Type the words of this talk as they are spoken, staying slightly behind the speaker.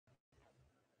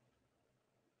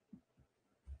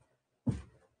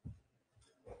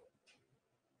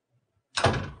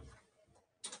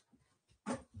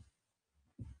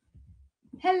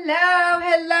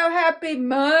Hello, happy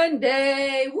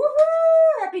Monday.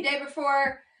 Woohoo! Happy day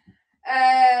before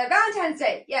Valentine's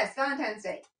Day. Yes, Valentine's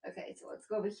Day. Okay, so let's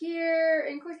go over here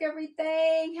and click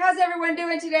everything. How's everyone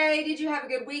doing today? Did you have a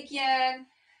good weekend?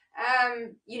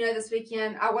 This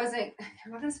weekend I'm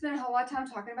not going to spend a whole lot of time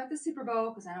talking about the Super Bowl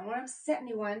because I don't want to upset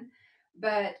anyone.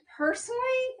 But personally,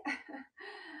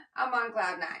 I'm on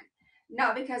cloud nine.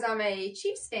 Not because I'm a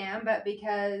Chiefs fan, but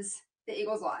because the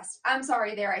Eagles lost. I'm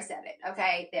sorry, there, I said it.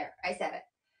 Okay, there, I said it.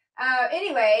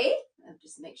 Anyway,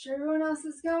 just make sure everyone else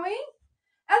is going.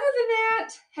 Other than that,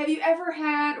 have you ever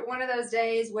had one of those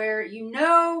days where you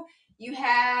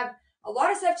have a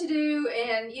lot of stuff to do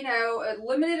and, a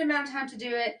limited amount of time to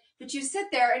do it, but you sit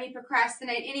there and you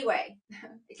procrastinate anyway?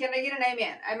 Can I get an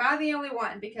amen? Am I the only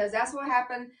one? Because that's what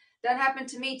happened. That happened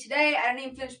to me today. I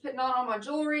didn't even finish putting on all my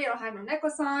jewelry. I don't have my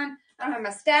necklace on. I don't have my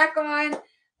stack on.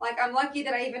 Like, I'm lucky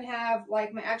that I even have,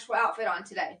 like, my actual outfit on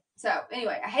today. So,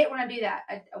 anyway, I hate when I do that.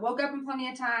 I woke up in plenty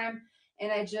of time,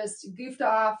 and I just goofed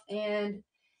off and,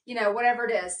 whatever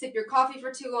it is. Sip your coffee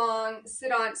for too long.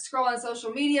 Scroll on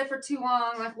social media for too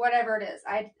long. Like, whatever it is.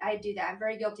 I do that. I'm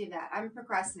very guilty of that. I'm a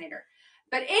procrastinator.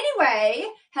 But anyway,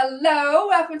 hello.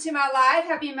 Welcome to my live.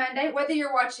 Happy Monday. Whether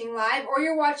you're watching live or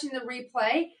you're watching the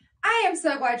replay, I am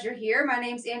so glad you're here. My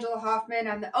name's Angela Hoffman.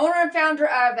 I'm the owner and founder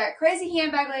of That Crazy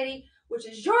Handbag Lady, which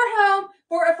is your home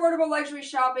for affordable luxury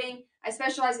shopping. I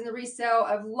specialize in the resale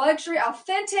of luxury,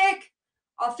 authentic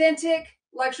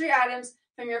luxury items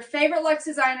from your favorite luxe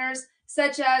designers,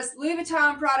 such as Louis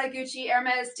Vuitton, Prada, Gucci,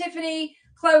 Hermes, Tiffany,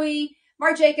 Chloe,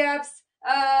 Marc Jacobs,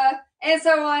 and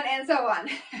so on and so on.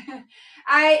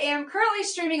 I am currently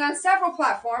streaming on several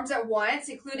platforms at once,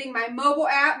 including my mobile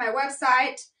app, my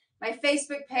website, my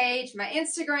Facebook page, my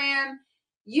Instagram,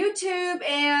 YouTube,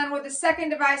 and with a second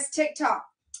device, TikTok.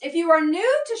 If you are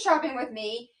new to shopping with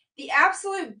me, the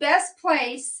absolute best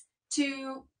place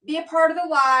to be a part of the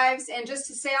lives and just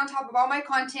to stay on top of all my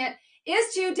content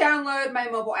is to download my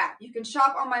mobile app. You can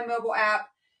shop on my mobile app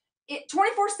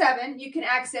 24/7. You can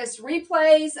access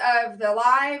replays of the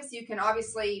lives. You can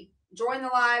obviously join the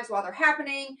lives while they're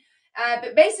happening.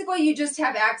 But basically, you just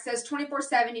have access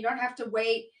 24/7. You don't have to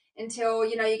wait until,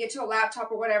 you get to a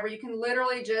laptop or whatever. You can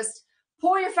literally just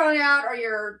pull your phone out or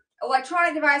your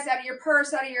electronic device out of your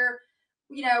purse, out of your,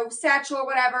 satchel or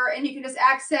whatever, and you can just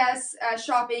access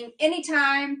shopping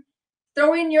anytime.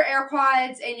 Throw in your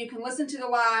AirPods and you can listen to the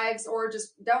lives, or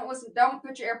just don't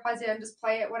put your AirPods in, just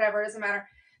play it, whatever, it doesn't matter.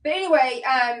 But anyway,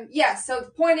 yes, so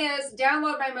the point is,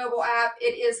 download my mobile app.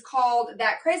 It is called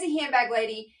That Crazy Handbag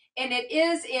Lady, and it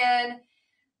is in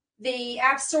the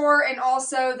App Store and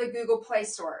also the Google Play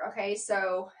Store. Okay,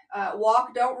 so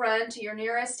walk, don't run to your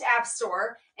nearest app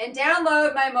store and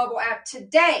download my mobile app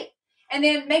today. And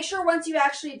then make sure once you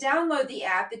actually download the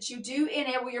app that you do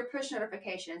enable your push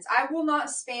notifications. I will not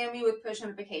spam you with push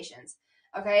notifications.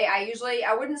 Okay,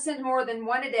 I wouldn't send more than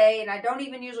one a day, and I don't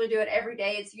even usually do it every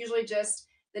day. It's usually just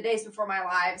the days before my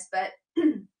lives, but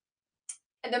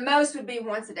the most would be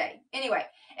once a day. Anyway,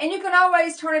 and you can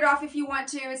always turn it off if you want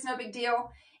to. It's no big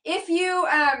deal. If you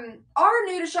are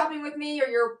new to shopping with me, or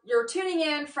you're tuning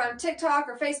in from TikTok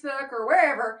or Facebook or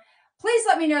wherever, please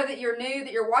let me know that you're new,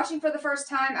 that you're watching for the first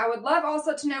time. I would love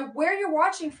also to know where you're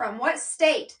watching from, what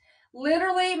state.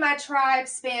 Literally, my tribe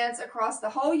spans across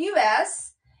the whole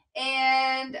U.S.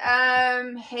 And,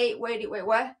 hey, wait,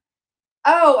 what?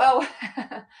 Oh,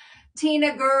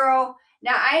 Tina girl.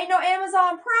 Now, I ain't no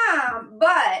Amazon Prime,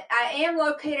 but I am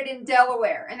located in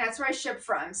Delaware, and that's where I ship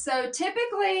from. So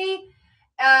typically,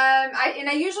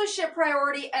 I usually ship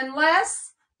priority unless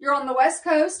you're on the West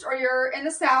Coast or you're in the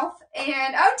South. And,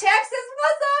 oh, Texas,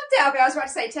 what's up? Okay, I was about to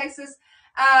say Texas.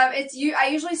 I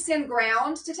usually send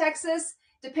ground to Texas,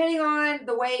 depending on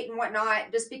the weight and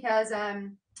whatnot, just because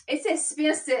it's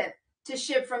expensive to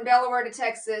ship from Delaware to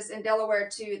Texas and Delaware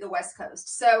to the West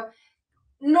Coast. So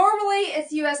normally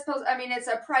it's U.S. Post. I mean, it's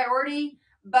a priority,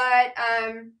 but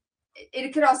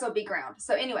it could also be ground.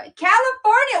 So anyway,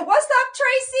 California, what's up,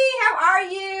 Tracy? How are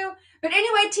you? But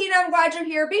anyway, Tina, I'm glad you're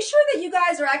here. Be sure that you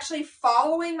guys are actually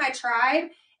following my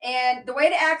tribe. And the way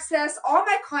to access all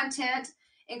my content,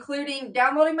 including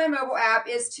downloading my mobile app,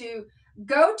 is to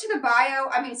go to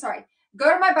go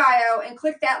to my bio and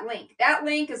click that link. That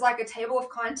link is like a table of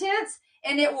contents,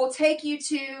 and it will take you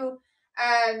to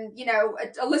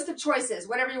a list of choices,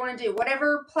 whatever you want to do,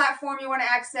 whatever platform you want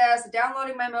to access,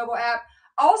 downloading my mobile app.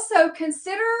 Also,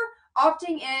 consider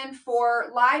opting in for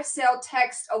live sale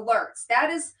text alerts. That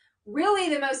is really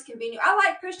the most convenient. I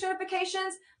like push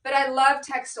notifications, but I love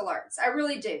text alerts. I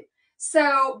really do.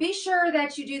 So be sure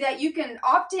that you do that. You can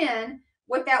opt in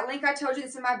with that link I told you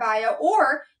that's in my bio,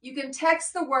 or you can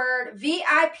text the word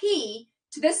VIP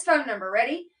to this phone number.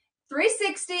 Ready?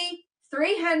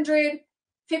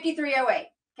 360-300-5308.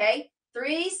 Okay?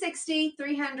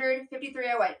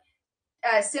 360-300-5308.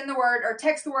 Send the word or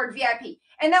text the word VIP.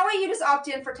 And that way you just opt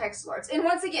in for text alerts. And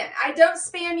once again, I don't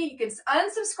spam you. You can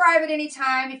unsubscribe at any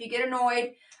time if you get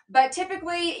annoyed. But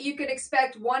typically you could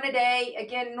expect one a day.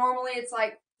 Again, normally it's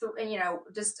like,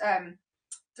 just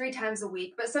 3 times a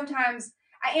week. But sometimes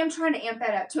I am trying to amp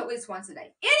that up to at least once a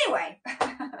day. Anyway.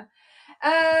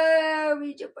 Oh,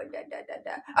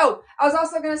 I was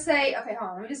also going to say, okay,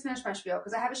 hold on. Let me just finish my spiel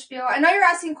because I have a spiel. I know you're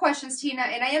asking questions, Tina,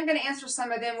 and I am going to answer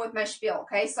some of them with my spiel,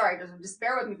 okay? Sorry, just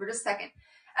bear with me for just a second.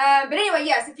 But anyway,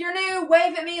 yes, if you're new,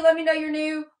 wave at me. Let me know you're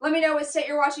new. Let me know what state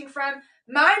you're watching from.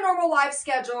 My normal live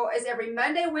schedule is every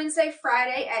Monday, Wednesday,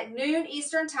 Friday at noon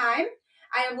Eastern time.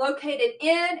 I am located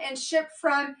in and shipped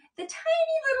from the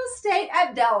tiny little state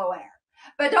of Delaware.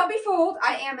 But don't be fooled.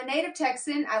 I am a native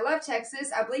Texan. I love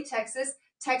Texas. I bleed Texas.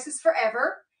 Texas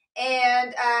forever.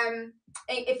 And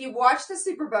if you watch the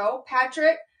Super Bowl,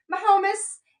 Patrick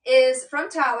Mahomes is from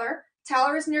Tyler.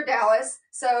 Tyler is near Dallas.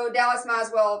 So Dallas might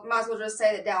as well just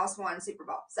say that Dallas won the Super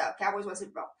Bowl. So Cowboys won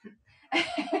Super Bowl.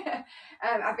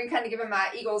 I've been kind of giving my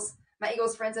Eagles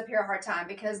friends up here a hard time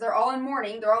because they're all in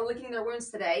mourning. They're all licking their wounds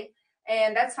today.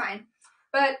 And that's fine.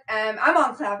 But I'm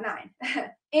on cloud 9.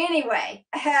 Anyway.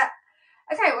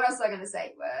 Okay, what else was I going to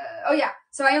say? Oh, yeah.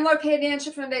 So I am located in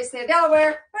Sheffield, state of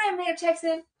Delaware, but I am native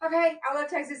Texan. Okay, I love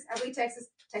Texas. I bleed Texas.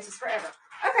 Texas forever.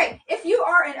 Okay, if you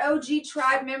are an OG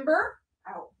Tribe member,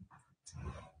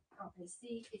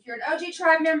 see. If you're an OG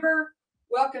Tribe member,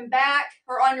 welcome back.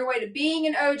 Or on your way to being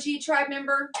an OG Tribe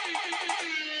member,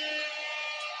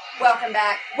 welcome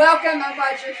back. Welcome. I'm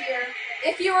glad you're here.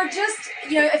 If you are just,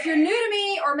 if you're new to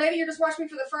me, or maybe you're just watching me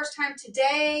for the first time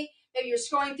today, maybe you're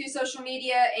scrolling through social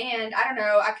media and I don't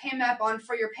know, I came up on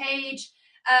For Your Page.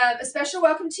 A special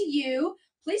welcome to you.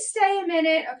 Please stay a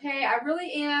minute, okay? I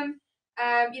really am,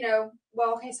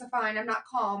 okay, so fine, I'm not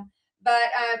calm.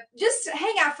 But just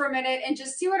hang out for a minute and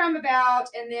just see what I'm about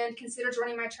and then consider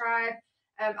joining my tribe.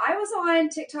 I was on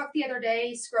TikTok the other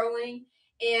day scrolling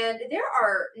and there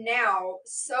are now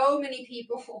so many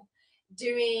people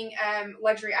doing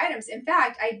luxury items. In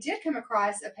fact, I did come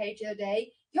across a page the other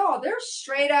day. Y'all, they're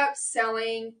straight up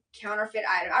selling counterfeit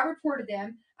items. I reported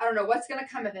them. I don't know what's going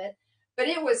to come of it. But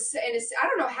I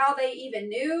don't know how they even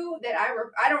knew that I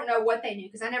don't know what they knew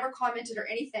because I never commented or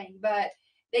anything. But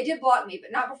they did block me,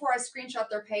 but not before I screenshot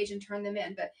their page and turned them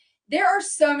in. But there are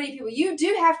so many people. You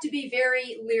do have to be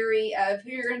very leery of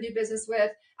who you're going to do business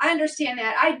with. I understand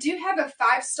that. I do have a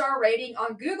 5-star rating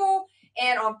on Google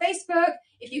and on Facebook.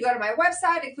 If you go to my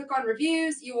website and click on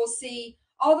reviews, you will see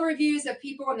all the reviews of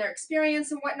people and their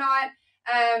experience and whatnot.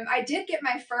 I did get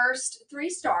my first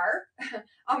 3-star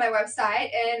on my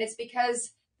website, and it's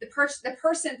because the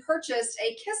person purchased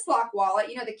a KissLock wallet.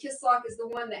 You know, the KissLock is the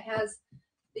one that has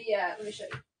the, let me show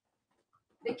you.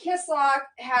 The KissLock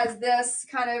has this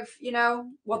kind of,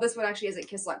 this one actually isn't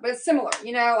KissLock, but it's similar,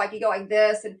 like you go like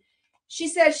this. And she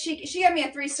said she gave me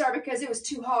a 3-star because it was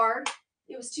too hard.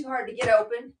 It was too hard to get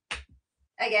open.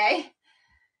 Okay.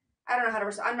 I don't know how to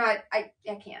respond. I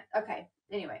can't. Okay.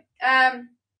 Anyway. I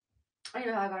don't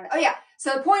know how I got it. Oh, yeah.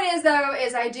 So the point is, though,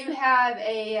 is I do have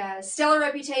a stellar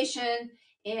reputation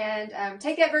and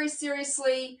take that very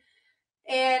seriously.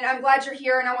 And I'm glad you're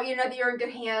here and I want you to know that you're in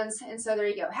good hands. And so there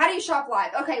you go. How do you shop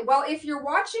live? Okay. Well, if you're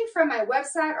watching from my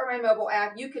website or my mobile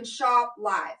app, you can shop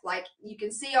live. Like you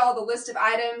can see all the list of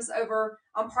items over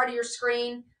on part of your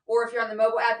screen. Or if you're on the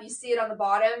mobile app, you see it on the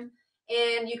bottom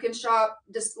and you can shop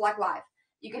just like live.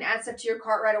 You can add stuff to your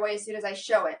cart right away as soon as I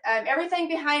show it. Everything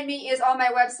behind me is on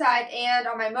my website and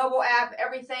on my mobile app.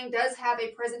 Everything does have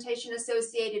a presentation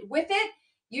associated with it.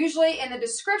 Usually in the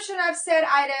description of said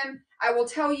item, I will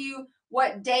tell you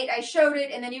what date I showed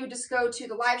it, and then you would just go to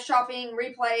the live shopping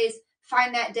replays,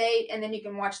 find that date, and then you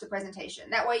can watch the presentation.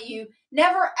 That way you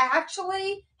never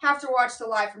actually have to watch the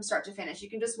live from start to finish. You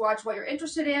can just watch what you're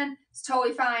interested in. It's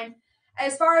totally fine.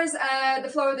 As far as the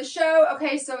flow of the show,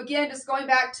 okay, so again, just going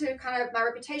back to kind of my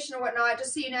reputation and whatnot,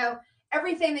 just so you know,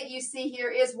 everything that you see here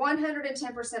is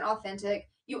 110% authentic.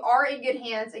 You are in good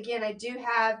hands. Again, I do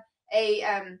have a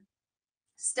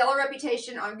stellar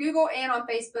reputation on Google and on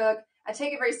Facebook. I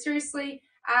take it very seriously.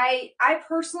 I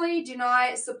personally do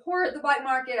not support the black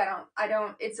market. I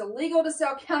don't, it's illegal to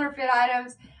sell counterfeit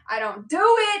items. I don't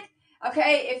do it.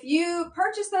 Okay, if you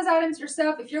purchase those items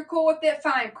yourself, if you're cool with it,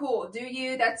 fine, cool. Do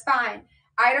you? That's fine.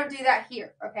 I don't do that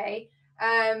here, okay?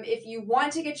 If you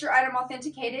want to get your item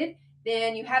authenticated,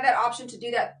 then you have that option to do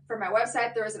that from my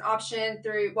website. There is an option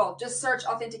through, just search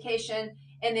authentication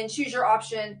and then choose your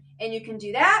option and you can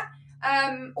do that.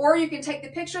 Or you can take the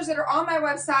pictures that are on my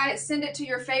website, send it to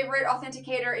your favorite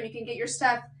authenticator, and you can get your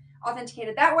stuff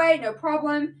authenticated that way, no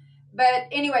problem. But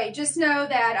anyway, just know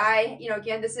that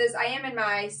again, I am in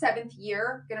my 7th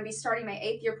year, going to be starting my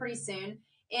 8th year pretty soon.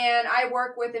 And I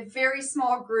work with a very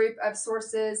small group of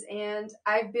sources, and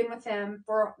I've been with them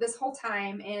for this whole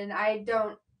time. And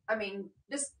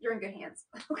you're in good hands.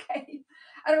 Okay.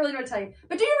 I don't really know what to tell you,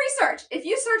 but do your research. If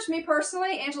you search me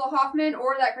personally, Angela Hoffman,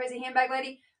 or that crazy handbag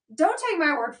lady, don't take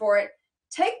my word for it.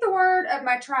 Take the word of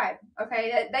my tribe.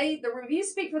 Okay. The reviews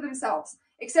speak for themselves,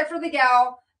 except for the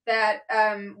gal that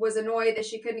was annoyed that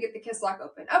she couldn't get the kiss lock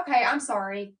open. Okay, I'm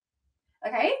sorry.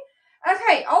 Okay.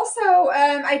 Also,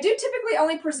 I do typically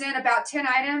only present about 10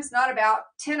 items, not about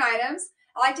 10 items.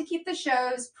 I like to keep the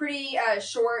shows pretty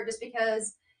short, just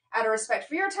because out of respect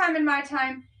for your time and my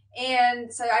time.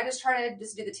 And so I just try to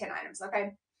just do the 10 items.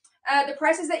 Okay. The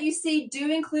prices that you see do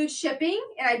include shipping,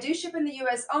 and I do ship in the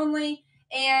US only,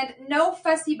 and no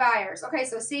fussy buyers. Okay.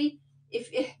 So see,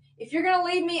 if you're going to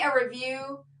leave me a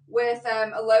review with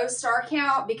a low star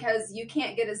count because you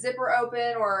can't get a zipper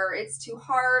open, or it's too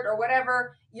hard, or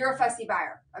whatever, you're a fussy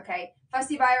buyer. Okay.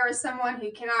 Fussy buyer is someone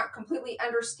who cannot completely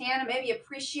understand and maybe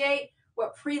appreciate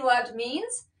what pre-loved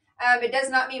means. It does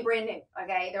not mean brand new.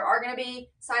 Okay. There are going to be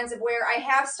signs of wear. I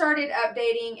have started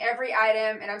updating every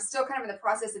item, and I'm still kind of in the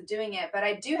process of doing it, but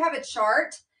I do have a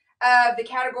chart of the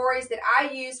categories that I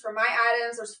use for my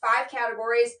items. There's 5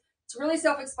 categories. It's really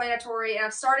self-explanatory, and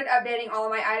I've started updating all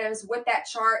of my items with that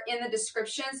chart in the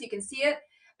description so you can see it,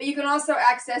 but you can also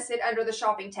access it under the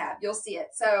shopping tab. You'll see it.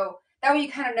 So that way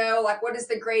you kind of know, like, what does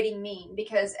the grading mean?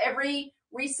 Because every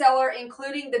reseller,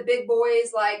 including the big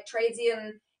boys like Tradesy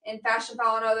and Fashion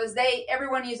File and all those,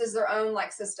 everyone uses their own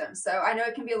like system. So I know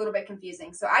it can be a little bit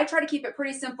confusing. So I try to keep it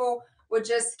pretty simple with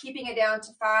just keeping it down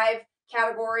to 5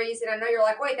 categories. And I know you're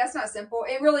like, wait, that's not simple.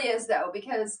 It really is though,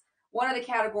 because one of the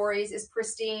categories is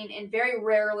pristine, and very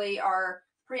rarely are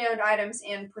pre-owned items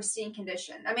in pristine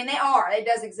condition. I mean, it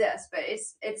does exist, but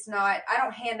it's not, I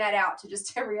don't hand that out to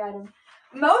just every item.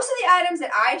 Most of the items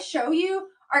that I show you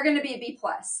are going to be a B+.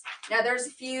 Now, there's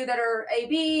a few that are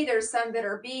AB, there's some that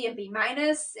are B and B-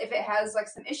 if it has like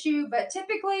some issue, but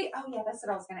typically, oh yeah, that's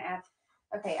what I was going to add.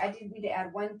 Okay, I did need to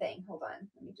add one thing. Hold on,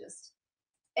 let me just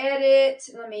edit.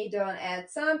 Let me add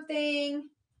something,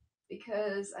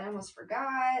 because I almost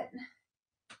forgot.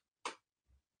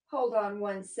 Hold on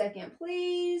one second,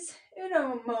 please.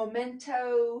 Uno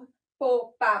momento,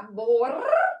 por favor.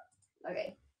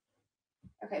 Okay,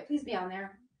 please be on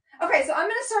there. Okay, so I'm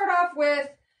going to start off with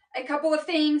a couple of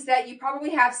things that you probably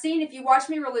have seen. If you watch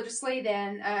me religiously,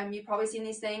 then you've probably seen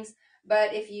these things.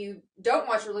 But if you don't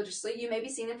watch religiously, you may be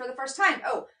seeing them for the first time.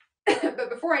 Oh, but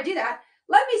before I do that,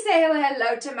 let me say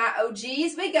hello to my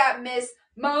OGs. We got Miss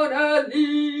Mona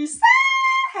Lisa.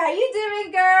 How you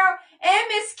doing, girl? And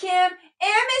Miss Kim,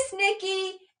 and Miss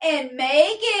Nikki, and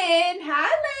Megan. Hi,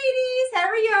 ladies. How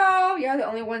are y'all? Y'all are the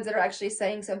only ones that are actually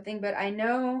saying something, but I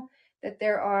know that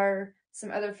there are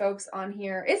some other folks on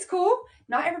here. It's cool.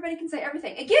 Not everybody can say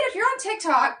everything. Again, if you're on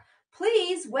TikTok,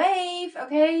 please wave,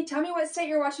 okay? Tell me what state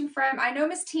you're watching from. I know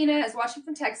Miss Tina is watching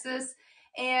from Texas.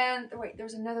 And wait,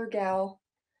 there's another gal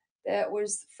that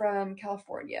was from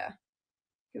California.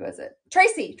 Who was it?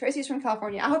 Tracy. Tracy's from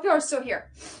California. I hope y'all are still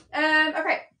here.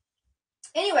 Okay.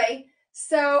 Anyway,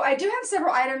 so I do have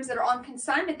several items that are on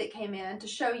consignment that came in to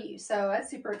show you. So that's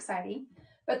super exciting.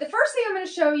 But the first thing I'm going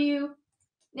to show you,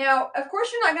 now, of course,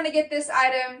 you're not going to get this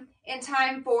item in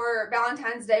time for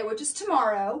Valentine's Day, which is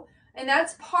tomorrow. And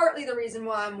that's partly the reason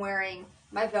why I'm wearing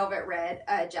my velvet red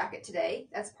jacket today.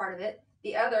 That's part of it.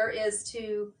 The other is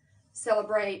to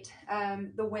celebrate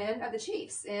the win of the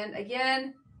Chiefs. And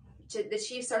again, the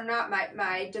Chiefs are not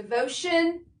my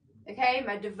devotion. Okay,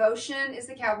 my devotion is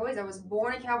the Cowboys. I was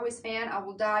born a Cowboys fan. I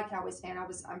will die a Cowboys fan.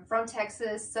 I'm from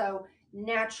Texas, so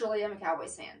naturally I'm a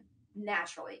Cowboys fan.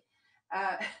 Naturally.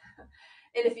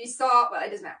 And if you saw, well, it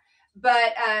doesn't matter.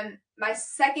 But my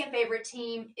second favorite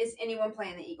team is anyone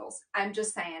playing the Eagles. I'm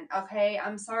just saying, okay?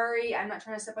 I'm sorry. I'm not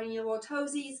trying to step on you little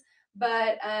toesies.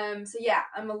 But, so yeah,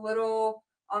 I'm a little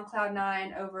on cloud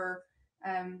 9 over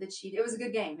the Chiefs. It was a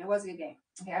good game. It was a good game.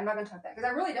 Okay, I'm not going to talk that because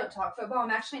I really don't talk football.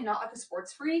 I'm actually not like a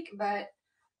sports freak, but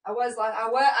I was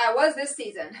this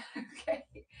season.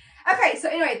 Okay, so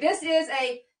anyway, this is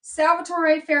a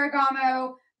Salvatore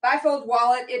Ferragamo bifold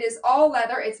wallet. It is all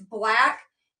leather. It's black.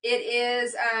 It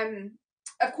is,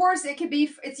 of course,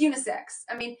 it's unisex.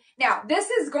 I mean, now this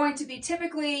is going to be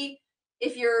typically,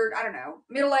 if you're, I don't know,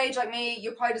 middle-aged like me,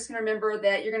 you're probably just going to remember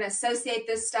that you're going to associate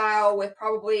this style with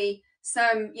probably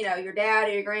some, your dad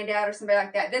or your granddad or somebody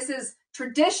like that. This is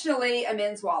traditionally a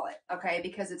men's wallet, okay?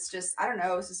 Because it's just, I don't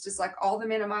know, it's just like all the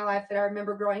men in my life that I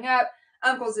remember growing up,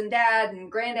 uncles and dad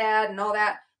and granddad and all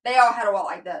that, they all had a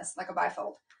wallet like this, like a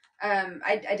bifold.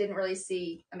 I didn't really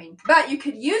see, I mean, but you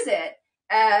could use it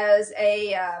as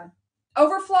a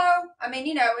overflow. I mean,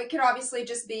 you know, it could obviously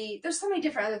just be, there's so many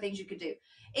different other things you could do.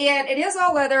 And it is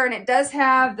all leather, and it does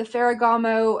have the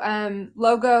Ferragamo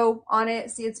logo on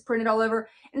it. See, it's printed all over.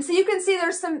 And so you can see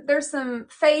there's some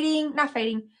fading, not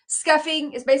fading,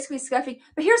 scuffing. It's basically scuffing.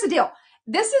 But here's the deal.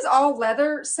 This is all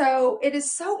leather, so it is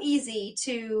so easy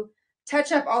to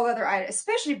touch up all leather items,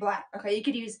 especially black. Okay, you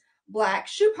could use black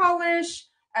shoe polish.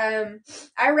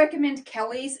 I recommend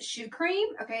Kelly's shoe cream.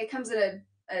 Okay, it comes in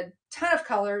a ton of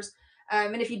colors.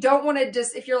 And if you don't want to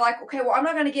just, if you're like, okay, well, I'm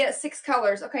not going to get 6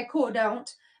 colors. Okay, cool, don't.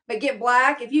 But get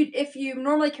black. If you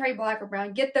normally carry black or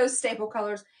brown, get those staple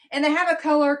colors. And they have a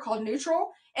color called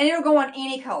neutral, and it'll go on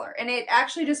any color. And it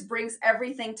actually just brings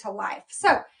everything to life.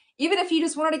 So even if you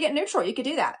just wanted to get neutral, you could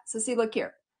do that. So see, look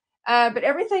here. But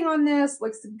everything on this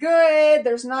looks good.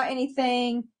 There's not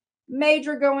anything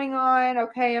major going on.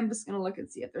 Okay, I'm just going to look and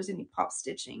see if there's any pop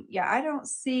stitching. Yeah, I don't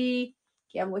see...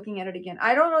 Okay, I'm looking at it again.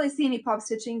 I don't really see any pop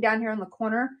stitching down here in the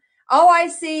corner. All I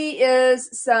see is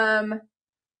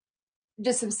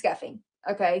just some scuffing.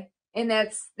 Okay, and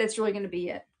that's really going to be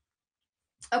it.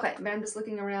 Okay, but I'm just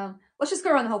looking around. Let's just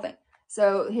go around the whole thing.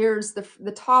 So here's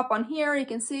the top on here. You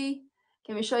can see.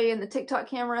 Can we show you in the TikTok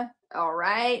camera? All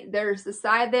right, there's the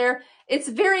side there. It's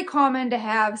very common to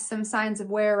have some signs of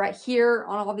wear right here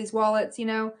on all these wallets. You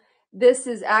know, this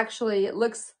is actually, it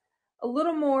looks a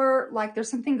little more like there's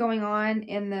something going on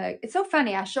in the, it's so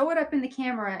funny. I show it up in the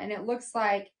camera and it looks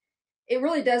like, it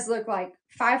really does look like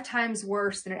 5 times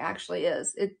worse than it actually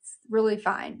is. It's really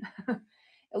fine.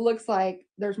 It looks like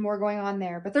there's more going on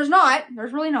there, but there's not.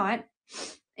 There's really not.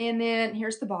 And then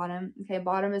here's the bottom. Okay,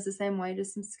 bottom is the same way,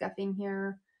 just some scuffing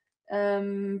here.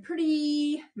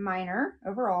 Pretty minor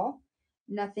overall.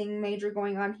 Nothing major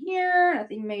going on here.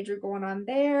 Nothing major going on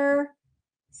there.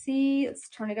 See, let's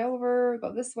turn it over,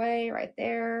 go this way, right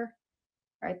there,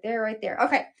 right there, right there.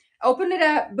 Okay, open it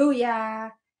up,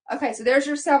 booyah. Okay, so there's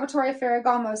your Salvatore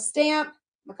Ferragamo stamp,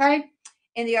 okay?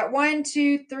 And you got 1,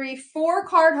 2, 3, 4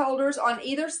 card holders on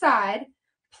either side,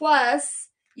 plus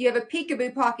you have a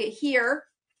peekaboo pocket here,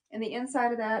 and the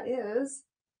inside of that is,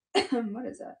 what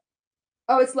is that?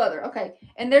 Oh, it's leather, okay.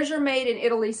 And there's your Made in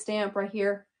Italy stamp right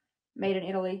here, Made in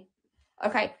Italy.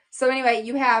 Okay, so anyway,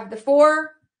 you have the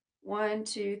 4, 1,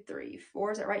 2, 3,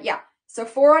 4. Is that right? Yeah. So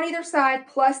 4 on either side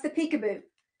plus the peekaboo.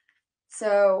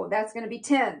 So that's going to be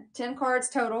 10. 10 cards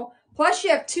total. Plus you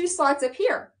have 2 slots up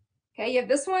here. Okay, you have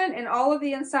this one and all of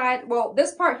the inside. Well,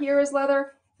 this part here is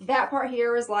leather. That part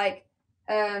here is like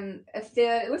a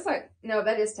thin. It looks like, no,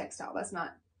 that is textile. That's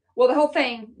not. Well, the whole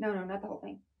thing. No, not the whole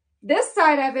thing. This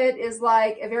side of it is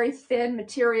like a very thin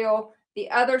material. The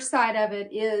other side of it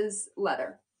is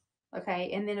leather.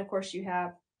 Okay, and then of course you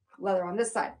have leather on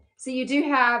this side. So you do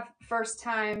have first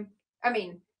time,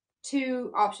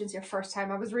 2 options here. First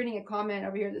time. I was reading a comment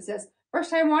over here that says, first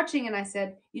time watching, and I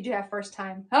said, you do have first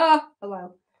time. Ah,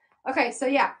 hello. Okay, so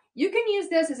yeah, you can use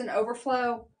this as an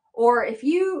overflow, or if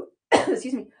you,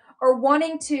 excuse me, are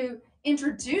wanting to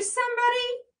introduce somebody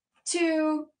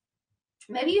to,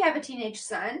 maybe you have a teenage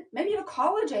son, maybe you have a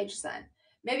college-age son,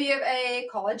 maybe you have a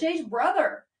college-age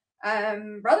brother,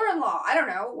 brother-in-law, I don't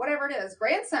know, whatever it is,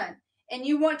 grandson, and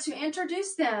you want to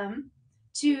introduce them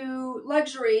to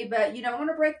luxury, but you don't want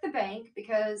to break the bank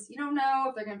because you don't know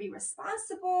if they're going to be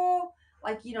responsible,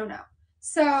 like you don't know.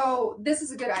 So this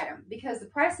is a good item because the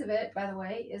price of it, by the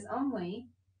way, is only,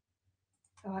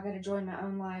 oh, I got to join my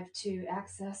own live to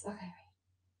access.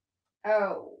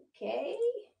 Okay.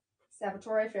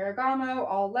 Salvatore Ferragamo,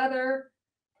 all leather.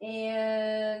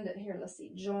 And here, let's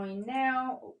see, join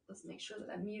now. Oh, let's make sure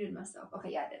that I muted myself.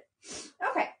 Okay, yeah, I did.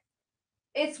 Okay.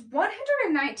 It's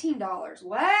 $119.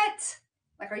 What?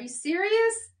 Like, are you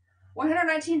serious?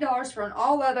 $119 for an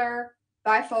all leather,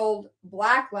 bifold,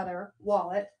 black leather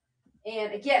wallet.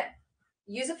 And again,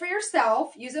 use it for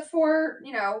yourself. Use it for,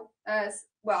 you know,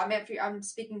 I'm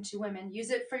speaking to women.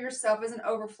 Use it for yourself as an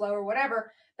overflow or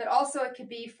whatever. But also it could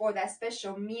be for that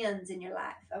special men's in your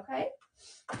life. Okay?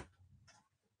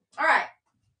 All right.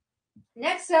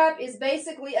 Next up is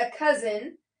basically a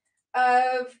cousin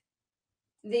of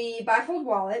the bifold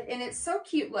wallet. And it's so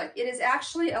cute. Look, it is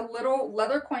actually a little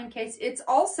leather coin case. It's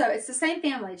the same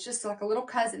family. It's just like a little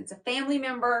cousin. It's a family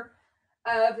member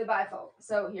of the bifold.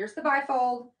 So here's the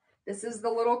bifold. This is the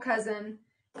little cousin,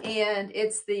 and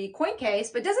it's the coin case,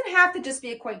 but it doesn't have to just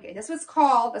be a coin case. That's what it's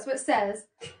called. That's what it says.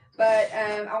 But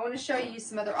I want to show you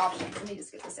some other options. Let me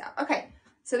just get this out. Okay,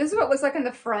 so this is what it looks like in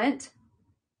the front.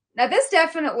 Now this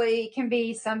definitely can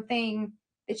be something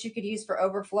that you could use for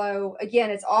overflow. Again,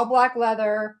 it's all black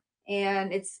leather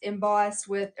and it's embossed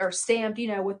with, or stamped, you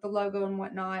know, with the logo and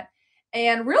whatnot.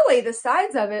 And really the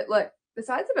sides of it, look, the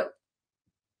sides of it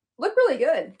look really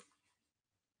good.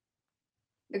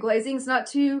 The glazing's not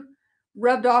too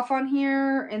rubbed off on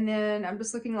here. And then I'm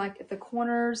just looking like at the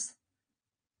corners.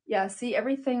 Yeah, see,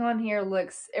 everything on here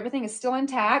looks, everything is still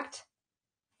intact.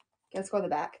 Okay, let's go to the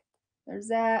back. There's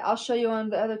that. I'll show you on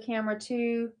the other camera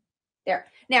too. There.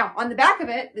 Now, on the back of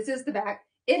it, this is the back,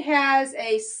 it has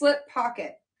a slip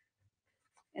pocket.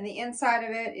 And the inside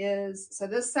of it is, so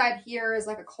this side here is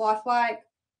like a cloth-like,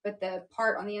 but the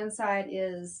part on the inside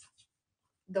is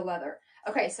the leather.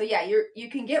 Okay, so yeah, you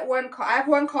can get one card. I have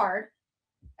one card.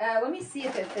 Let me see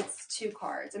if it fits 2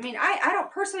 cards. I mean, I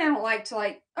don't like to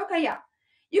okay, yeah.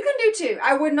 You can do 2.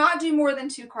 I would not do more than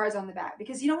 2 cards on the back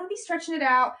because you don't want to be stretching it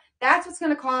out. That's what's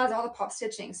going to cause all the pop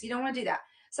stitching. So you don't want to do that.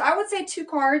 So I would say 2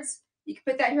 cards. You can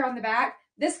put that here on the back.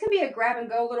 This can be a grab and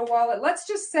go little wallet. Let's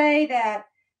just say that,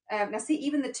 now see,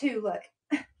 even the 2, look,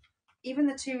 even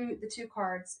the two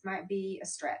cards might be a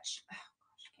stretch. Oh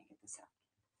gosh, I can't get this out.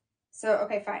 So,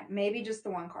 okay, fine. Maybe just the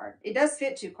 1 card. It does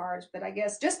fit 2 cards, but I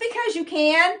guess just because you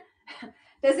can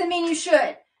doesn't mean you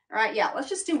should. All right, yeah, let's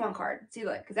just do 1 card. See,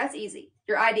 look, because that's easy.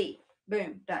 Your ID.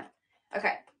 Boom, done.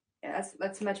 Okay, yeah,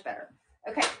 that's much better.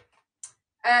 Okay.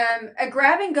 A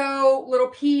grab and go little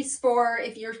piece for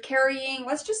if you're carrying,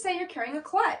 let's just say you're carrying a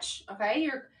clutch, okay?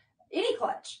 Any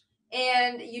clutch.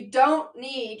 And you don't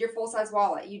need your full-size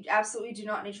wallet. You absolutely do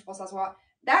not need your full-size wallet.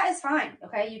 That is fine,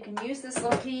 okay? You can use this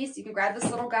little piece. You can grab this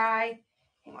little guy.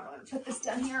 Hang on, I'm going to put this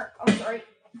down here. Oh, sorry.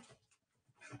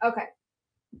 Okay.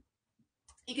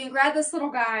 You can grab this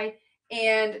little guy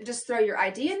and just throw your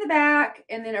ID in the back.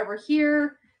 And then over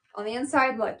here on the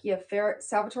inside, look, you have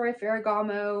Salvatore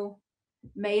Ferragamo,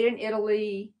 made in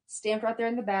Italy, stamped right there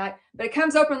in the back. But it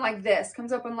comes open like this.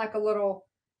 Comes open like a little,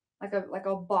 like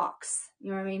a box.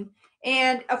 You know what I mean?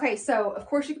 And, okay, so, of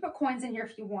course, you can put coins in here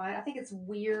if you want. I think it's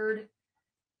weird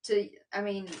to, I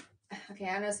mean, okay,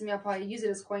 I know some of y'all probably use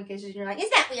it as coin cases. And you're like, is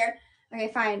that weird?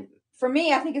 Okay, fine. For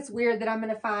me, I think it's weird that I'm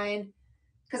going to find,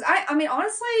 because I mean,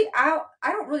 honestly, I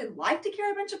don't really like to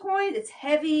carry a bunch of coins. It's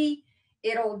heavy.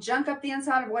 It'll junk up the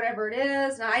inside of whatever it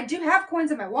is. Now, I do have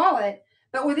coins in my wallet,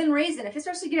 but within reason. If it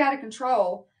starts to get out of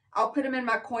control, I'll put them in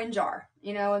my coin jar,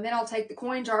 you know, and then I'll take the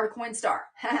coin jar to Coinstar.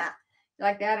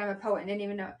 Like that, I'm a poet and didn't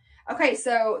even know it. Okay,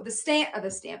 so the snap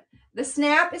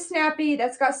is snappy.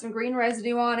 That's got some green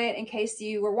residue on it. In case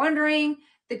you were wondering,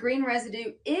 the green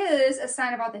residue is a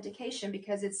sign of authentication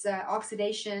because it's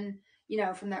oxidation, you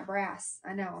know, from that brass.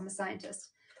 I know, I'm a scientist.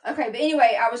 Okay, but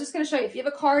anyway, I was just going to show you. If you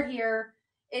have a card here,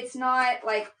 it's not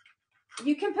like,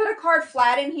 you can put a card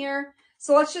flat in here.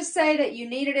 So let's just say that you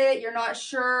needed it. You're not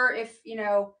sure if, you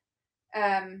know,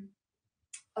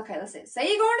 okay, let's see. Say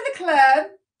you're going to the club.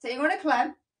 Say you're going to a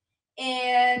club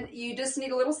and you just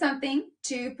need a little something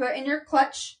to put in your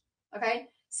clutch. Okay.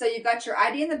 So you've got your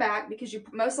ID in the back because you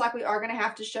most likely are going to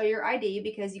have to show your ID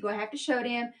because you're going to have to show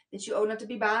them that you owe enough to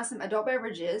be buying some adult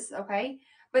beverages. Okay.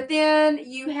 But then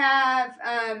you have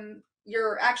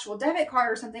your actual debit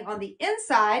card or something on the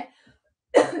inside.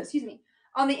 Excuse me.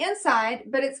 On the inside,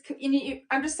 but it's,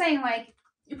 I'm just saying, like,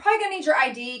 you're probably going to need your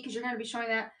ID because you're going to be showing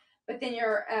that. But then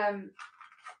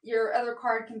your other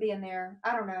card can be in there.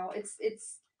 I don't know.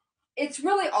 It's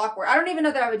really awkward. I don't even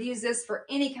know that I would use this for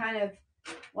any kind of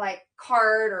like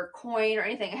card or coin or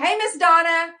anything. Hey, Miss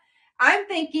Donna, I'm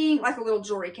thinking like a little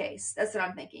jewelry case. That's what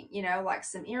I'm thinking. You know, like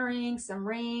some earrings, some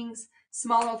rings,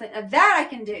 small little thing. Now that I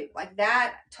can do. Like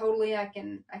that, totally I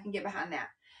can get behind that.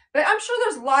 But I'm sure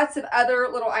there's lots of other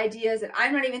little ideas that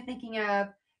I'm not even thinking of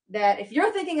that if you're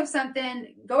thinking of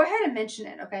something, go ahead and mention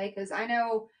it, okay? Because I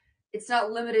know it's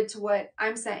not limited to what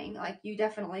I'm saying. Like you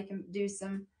definitely can do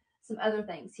some other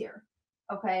things here,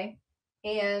 okay?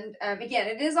 And again,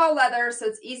 it is all leather, so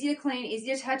it's easy to clean,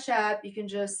 easy to touch up. You can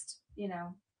just, you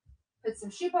know, put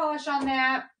some shoe polish on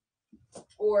that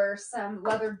or some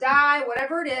leather dye,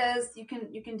 whatever it is, you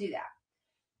can do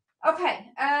that. Okay.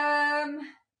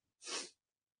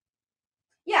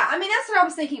 Yeah, I mean, that's what I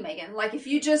was thinking, Megan. Like if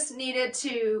you just needed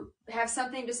to have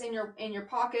something just in your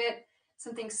pocket,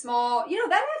 something small, you know,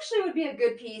 that actually would be a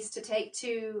good piece to take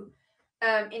to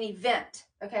an event,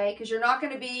 okay? Because you're not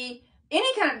going to be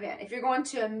any kind of event. If you're going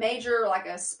to a major, like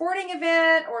a sporting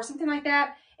event or something like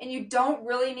that, and you don't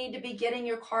really need to be getting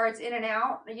your cards in and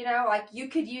out, you know, like you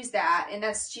could use that. And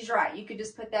she's right. You could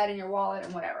just put that in your wallet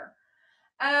and whatever.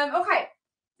 Okay,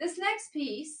 this next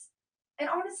piece. And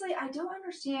honestly, I don't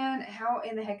understand how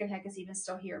in the heck it's even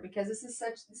still here because this is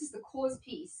the coolest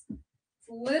piece. It's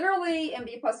literally in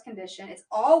B+ condition. It's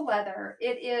all leather.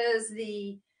 It is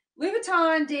the Louis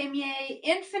Vuitton Damier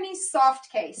Infinity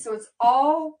Soft Case. So it's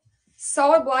all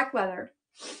solid black leather.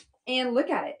 And look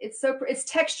at it. It's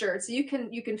textured. So you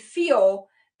can feel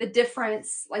the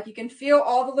difference. Like you can feel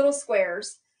all the little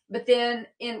squares, but then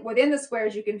within the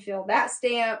squares you can feel that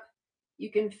stamp. You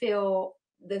can feel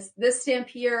this stamp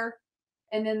here,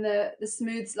 and then the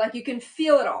smooths. Like you can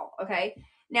feel it all. Okay.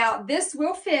 Now this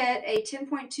will fit a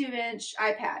 10.2 inch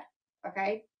iPad.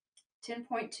 Okay,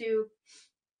 10.2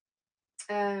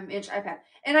 inch iPad.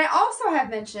 And I also have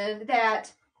mentioned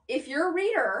that if you're a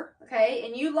reader, okay,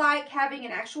 and you like having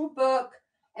an actual book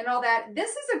and all that,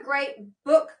 this is a great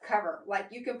book cover. Like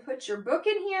you can put your book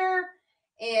in here,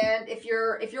 and if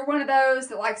you're one of those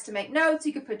that likes to make notes,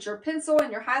 you can put your pencil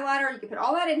and your highlighter, you can put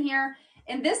all that in here.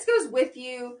 And this goes with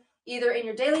you either in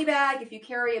your daily bag if you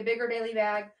carry a bigger daily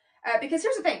bag. Because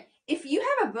here's the thing, if you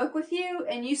have a book with you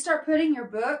and you start putting your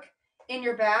book in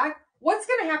your bag, what's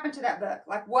going to happen to that book?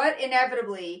 Like what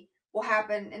inevitably will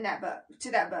happen in that book,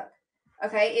 to that book?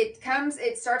 Okay,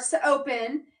 it starts to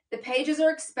open, the pages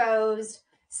are exposed,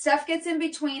 stuff gets in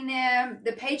between them,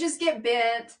 the pages get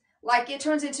bent, like it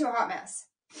turns into a hot mess.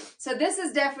 So this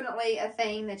is definitely a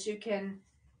thing that you can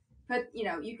put,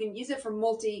 you can use it for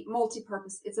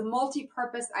multi-purpose. It's a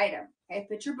multi-purpose item. Okay,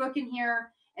 put your book in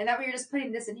here, and that way you're just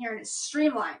putting this in here, and it's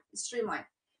streamlined. It's streamlined.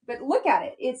 But look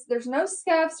at it. There's no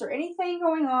scuffs or anything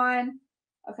going on.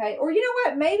 Okay, or you know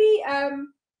what? Maybe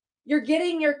you're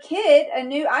getting your kid a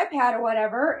new iPad or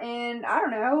whatever, and I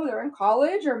don't know, they're in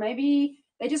college, or maybe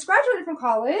they just graduated from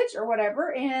college or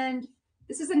whatever, and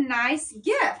this is a nice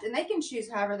gift, and they can choose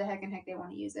however the heck they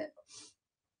want to use it.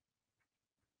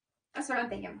 That's what I'm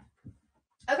thinking.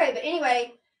 Okay, but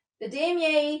anyway, the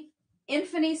Damier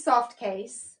Infinity Soft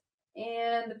Case,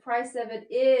 and the price of it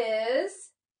is,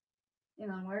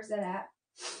 hang on, where's that at?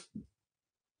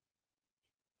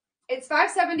 It's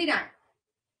 $579.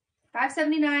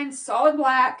 $579, solid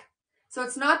black. So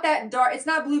it's not that dark, it's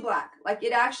not blue black. Like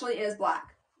it actually is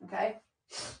black. Okay.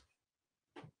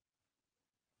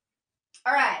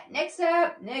 All right, next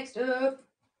up.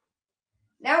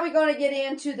 Now we're going to get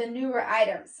into the newer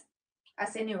items. I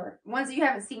say newer, ones that you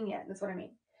haven't seen yet. That's what I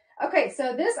mean. Okay,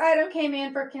 so this item came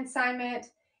in for consignment.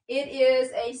 It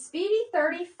is a Speedy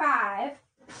 35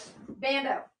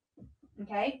 Bando.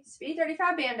 Okay, Speedy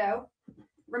 35 Bando.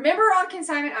 Remember on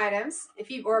consignment items,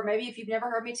 or maybe if you've never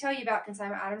heard me tell you about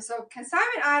consignment items. So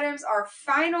consignment items are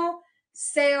final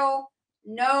sale,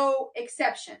 no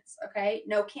exceptions. Okay,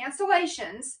 no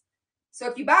cancellations. So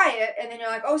if you buy it and then you're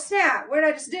like, oh snap, what did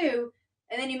I just do?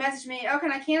 And then you message me, oh,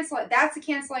 can I cancel it? That's a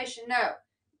cancellation. No.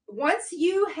 Once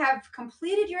you have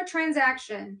completed your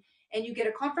transaction and you get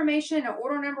a confirmation, an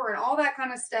order number, and all that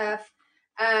kind of stuff,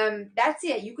 that's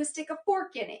it. You can stick a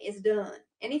fork in it. It's done.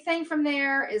 Anything from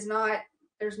there is not,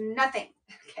 there's nothing.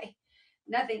 Okay.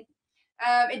 Nothing.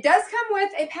 It does come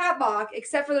with a padlock,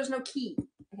 except for there's no key.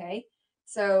 Okay.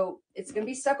 So it's going to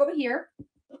be stuck over here.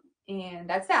 And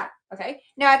that's that. Okay.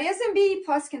 Now it is in B+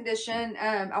 condition.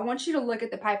 I want you to look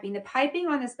at the piping. The piping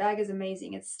on this bag is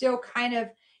amazing. It's still kind of,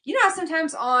 you know how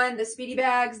sometimes on the Speedy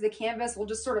bags, the canvas will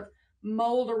just sort of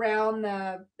mold around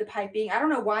the piping. I don't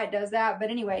know why it does that, but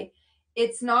anyway,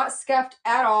 it's not scuffed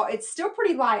at all. It's still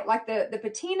pretty light. Like the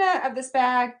patina of this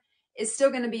bag is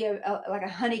still going to be like a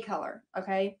honey color.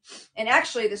 Okay. And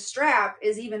actually the strap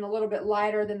is even a little bit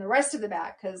lighter than the rest of the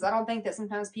bag, because I don't think that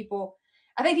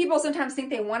I think people sometimes think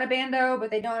they want a bandeau,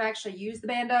 but they don't actually use the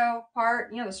bandeau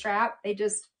part, the strap. They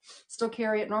just still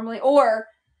carry it normally, or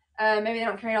maybe they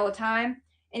don't carry it all the time.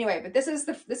 Anyway, but this is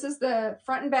the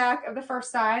front and back of the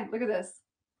first side. Look at this.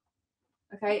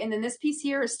 Okay, and then this piece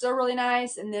here is still really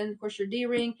nice. And then, of course, your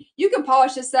D-ring. You can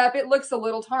polish this up. It looks a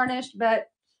little tarnished, but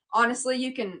honestly,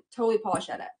 you can totally polish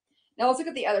that up. Now, let's look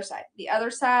at the other side. The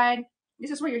other side,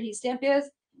 this is where your heat stamp is.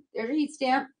 There's your heat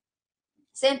stamp.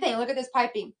 Same thing. Look at this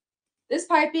piping. This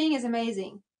piping is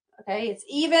amazing. Okay, it's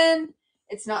even.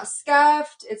 It's not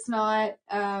scuffed. It's not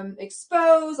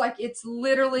exposed. Like, it's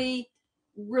literally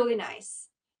really nice.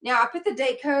 Now, I put the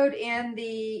date code in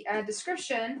the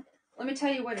description. Let me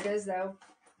tell you what it is, though.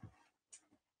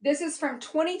 This is from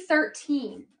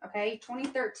 2013, okay?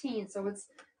 2013, so it's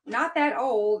not that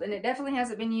old, and it definitely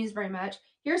hasn't been used very much.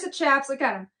 Here's the chaps. Look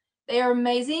at them. They are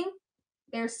amazing.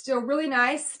 They're still really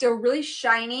nice, still really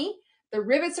shiny. The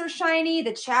rivets are shiny.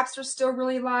 The chaps are still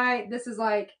really light. This is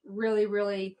like really,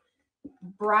 really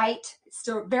bright. It's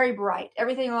still very bright.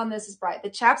 Everything on this is bright. The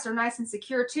chaps are nice and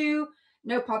secure, too.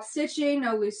 No pop stitching,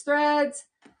 no loose threads.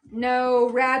 No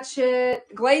ratchet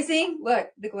glazing.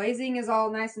 Look, the glazing is all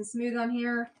nice and smooth on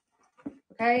here.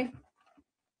 Okay.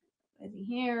 Glazing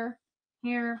here,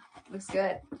 here. Looks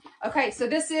good. Okay, so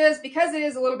this is, because it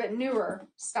is a little bit newer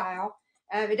style,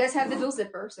 It does have the dual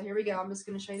zipper. So here we go. I'm just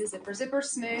going to show you the zipper.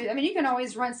 Zipper's smooth. I mean, you can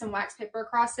always run some wax paper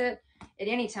across it at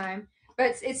any time,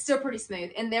 but it's still pretty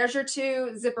smooth. And there's your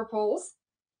 2 zipper pulls.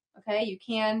 Okay, you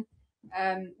can,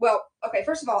 well, okay,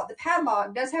 first of all, the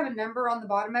padlock does have a number on the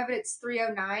bottom of it. It's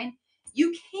 309.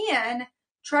 You can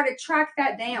try to track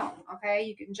that down. Okay,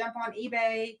 you can jump on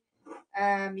eBay.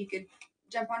 You could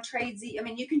jump on Tradesy. I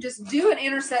mean, you can just do an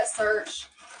internet search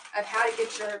of how to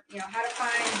get your, how to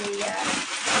find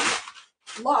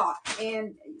the lock.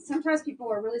 And sometimes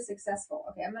people are really successful.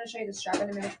 Okay, I'm going to show you the strap in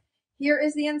a minute. Here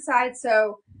is the inside.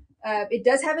 So it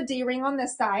does have a D-ring on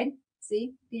this side.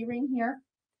 See, D-ring here.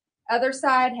 Other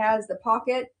side has the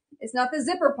pocket. It's not the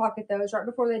zipper pocket though. It's right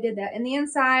before they did that. And the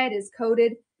inside is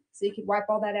coated, so you could wipe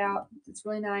all that out. It's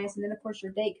really nice. And then of course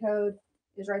your date code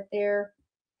is right there.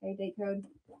 Okay, date code.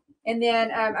 And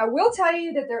then I will tell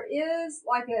you that there is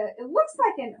like it looks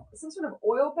like some sort of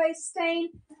oil-based stain.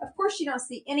 Of course you don't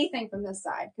see anything from this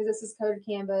side because this is coated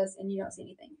canvas and you don't see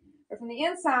anything. But from the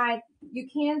inside, you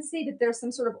can see that there's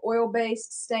some sort of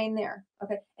oil-based stain there.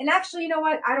 Okay. And actually, you know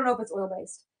what? I don't know if it's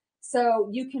oil-based. So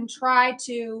you can try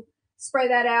to spray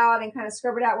that out and kind of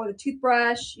scrub it out with a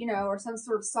toothbrush, or some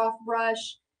sort of soft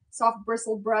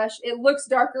bristled brush. It looks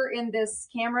darker in this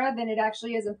camera than it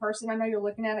actually is in person. I know you're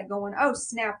looking at it going, oh,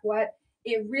 snap, what?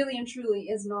 It really and truly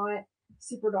is not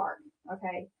super dark,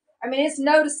 okay? I mean, it's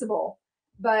noticeable,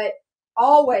 but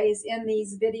always in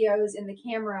these videos in the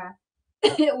camera,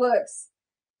 it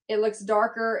looks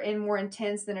darker and more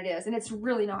intense than it is. And it's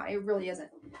really not. It really isn't.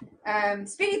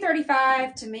 Speedy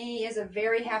 35 to me is a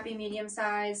very happy medium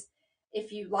size.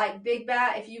 If you like big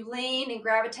bag, if you lean and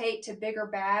gravitate to bigger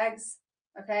bags,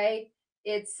 okay,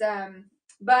 it's,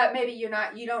 but maybe you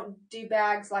don't do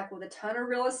bags like with a ton of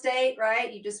real estate,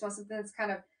 right? You just want something that's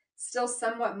kind of still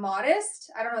somewhat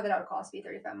modest. I don't know that I would call a Speedy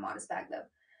 35 a modest bag though.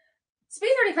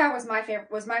 Speedy 35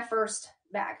 was my first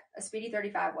bag. A Speedy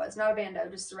 35 was not a Bando,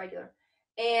 just a regular.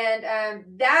 And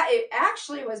that it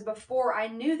actually was before I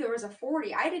knew there was a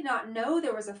 40. I did not know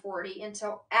there was a 40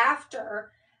 until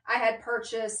after I had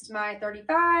purchased my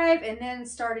 35 and then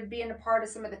started being a part of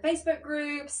some of the Facebook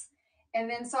groups. And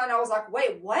then I was like,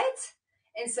 wait, what?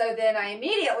 And so then I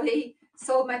immediately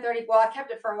sold my 30. Well, I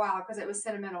kept it for a while because it was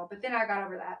sentimental, but then I got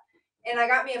over that. And I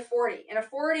got me a 40. And a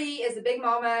 40 is a big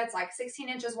mama. It's like 16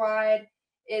 inches wide.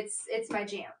 It's my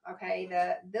jam. Okay.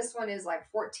 This one is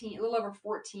like 14, a little over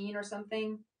 14 or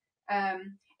something.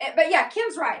 But yeah,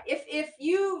 Kim's right. If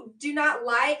you do not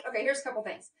like, okay, here's a couple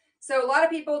things. So a lot of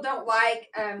people don't like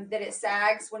that it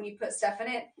sags when you put stuff in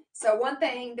it. So one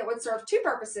thing that would serve 2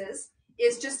 purposes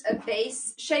is just a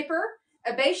base shaper.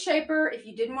 A base shaper, if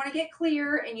you didn't want to get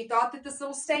clear and you thought that this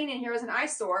little stain in here was an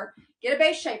eyesore, get a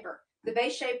base shaper. The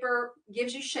base shaper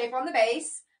gives you shape on the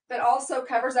base, but also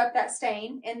covers up that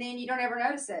stain, and then you don't ever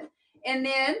notice it. And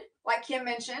then, like Kim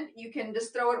mentioned, you can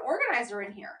just throw an organizer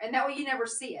in here, and that way you never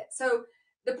see it. So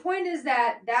the point is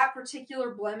that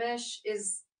particular blemish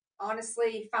is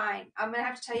honestly fine. I'm going to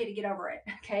have to tell you to get over it,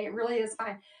 okay? It really is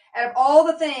fine. Out of all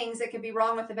the things that could be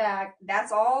wrong with the bag,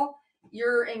 that's all.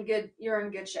 You're in good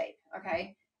shape,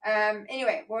 okay?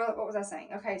 Anyway, what was I saying?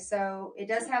 Okay, so it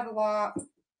does have the lock,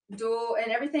 dual,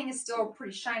 and everything is still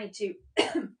pretty shiny too.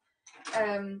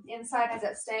 Inside has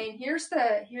that stain. Here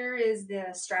is the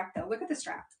strap though. Look at the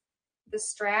strap. The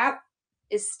strap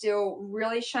is still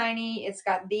really shiny. It's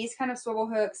got these kind of swivel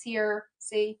hooks here,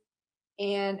 see?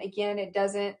 And again, it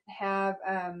doesn't have,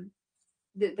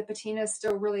 the patina is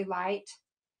still really light.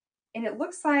 And it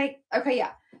looks like, okay,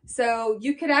 yeah. So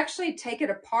you could actually take it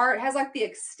apart. It has like the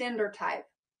extender type.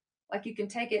 Like you can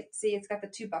take it, see, it's got the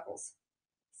 2 buckles.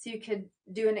 So you could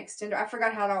do an extender. I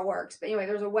forgot how it all works. But anyway,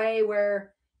 there's a way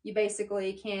where you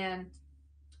basically can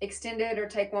extend it or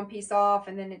take one piece off,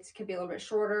 and then it could be a little bit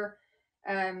shorter.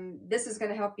 This is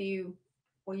going to help you.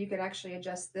 Well, you could actually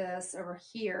adjust this over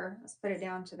here. Let's put it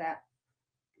down to that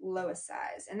lowest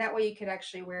size. And that way you could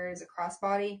actually wear it as a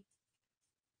crossbody.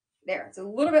 There, it's a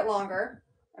little bit longer,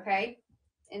 okay?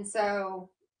 And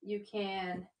so you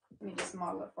can, let me just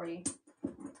model it for you.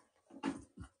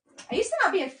 I used to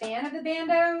not be a fan of the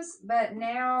bandos, but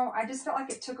now I just felt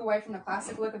like it took away from the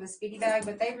classic look of the Speedy bag,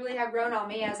 but they really have grown on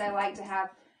me as I like to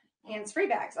have hands-free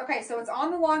bags. Okay, so it's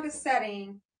on the longest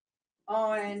setting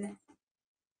on,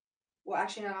 well,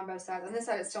 actually not on both sides. On this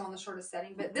side, it's still on the shortest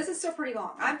setting, but this is still pretty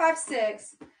long. I'm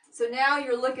 5'6", so now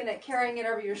you're looking at carrying it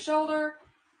over your shoulder.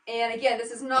 And again,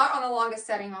 this is not on the longest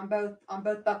setting on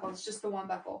both buckles, just the one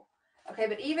buckle. Okay,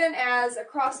 but even as a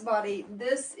crossbody,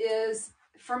 this is,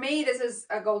 for me, this is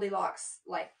a Goldilocks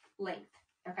like length,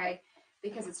 okay?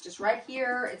 Because it's just right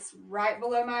here, it's right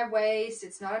below my waist,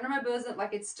 it's not under my bosom,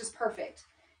 like it's just perfect.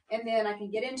 and then I can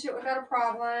get into it without a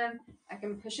problem. I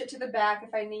can push it to the back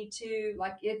if I need to.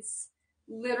 Like, it's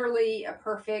literally a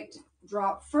perfect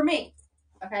drop for me.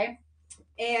 Okay.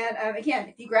 And again,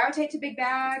 if you gravitate to big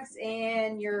bags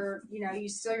and you're like,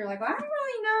 well, I don't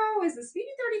really know, is the Speedy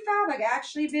 35 like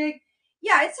actually big?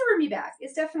 Yeah, it's a roomy bag.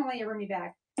 It's definitely a roomy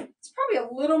bag. It's probably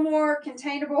a little more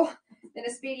containable than a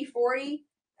Speedy 40.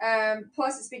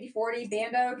 Plus a Speedy 40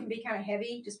 Bando can be kind of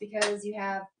heavy just because you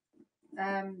have, you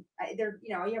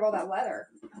have all that leather.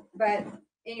 But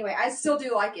anyway, I still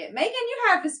do like it. Megan, you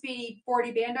have the Speedy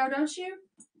 40 Bando, don't you?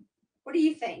 What do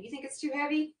you think? You think it's too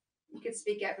heavy? You could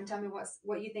speak up and tell me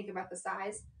what you think about the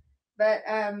size. But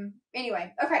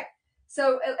anyway, okay.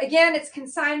 So again, it's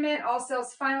consignment. All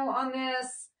sales final on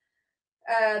this.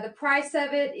 The price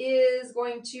of it is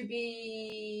going to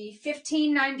be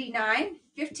 $15.99.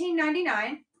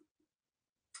 $15.99.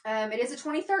 It is a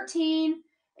 2013.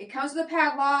 It comes with a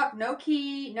padlock, no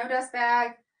key, no dust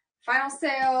bag, final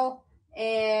sale,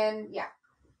 and yeah.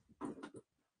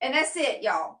 And that's it,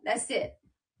 y'all. That's it.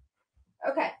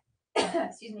 Okay.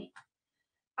 Excuse me.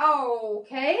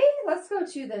 Okay, let's go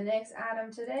to the next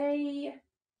item today.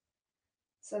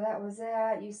 So that was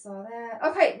that. You saw that.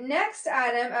 Okay, next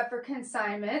item up for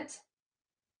consignment,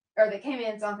 or that came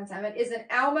in on consignment, is an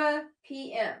Alma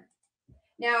PM.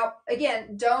 Now,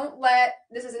 again,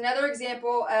 this is another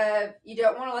example of you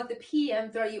don't want to let the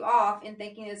PM throw you off in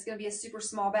thinking it's going to be a super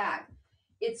small bag.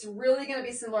 It's really going to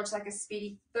be similar to like a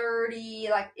Speedy 30,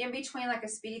 like in between like a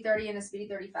Speedy 30 and a Speedy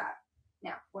 35.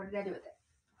 Now, what did I do with it?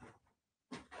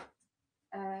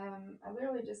 I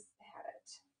literally just had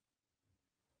it.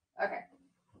 Okay.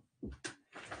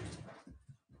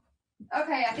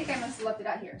 Okay, I think I must have left it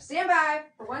out here. Stand by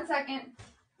for 1 second.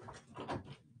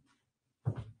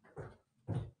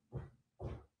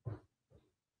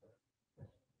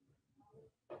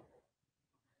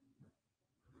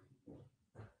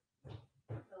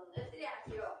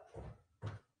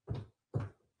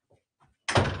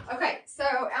 Okay, so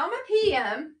Alma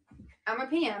PM.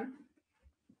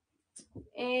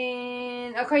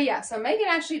 And okay, yeah, so Megan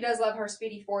actually does love her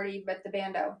Speedy 40, but the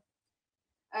Bando.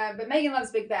 But Megan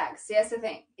loves big bags. See, that's the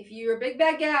thing. If you're a big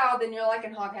bag gal, then you're like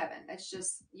in hog heaven. That's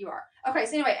just, you are. Okay,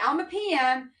 so anyway, Alma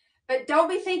PM, but don't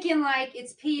be thinking like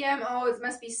it's PM, oh, it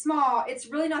must be small. It's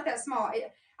really not that small.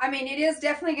 It is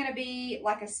definitely going to be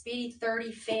like a Speedy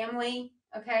 30 family,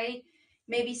 okay?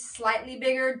 Maybe slightly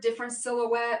bigger, different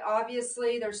silhouette.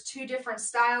 Obviously, there's two different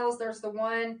styles. There's the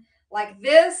one like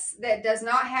this that does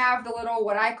not have the little,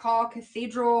 what I call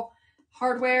cathedral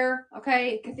hardware,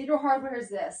 okay? Cathedral hardware is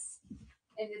this.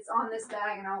 And it's on this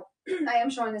bag, and I am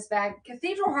showing this bag.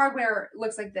 Cathedral hardware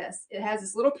looks like this. It has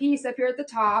this little piece up here at the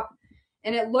top,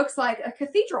 and it looks like a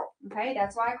cathedral, okay?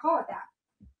 That's why I call it that.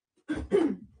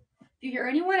 If you hear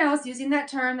anyone else using that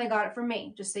term, they got it from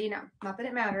me, just so you know. Not that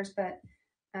it matters, but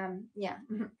yeah.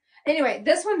 Anyway,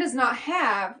 this one does not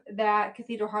have that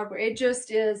cathedral hardware. It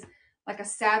just is like a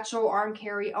satchel arm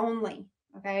carry only,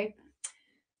 okay?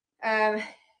 The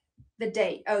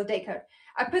date code.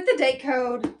 I put the date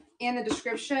code in the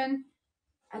description.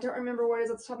 I don't remember what it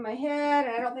is off the top of my head,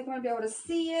 and I don't think I'm going to be able to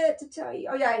see it to tell you.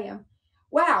 Oh, yeah, I am.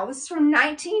 Wow, this is from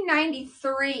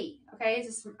 1993. Okay,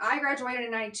 I graduated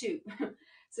in 92.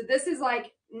 So this is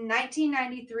like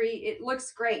 1993. It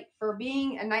looks great for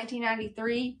being a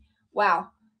 1993. Wow.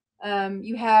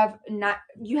 You have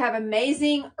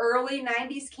amazing early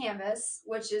 90s canvas,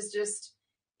 which is just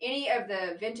any of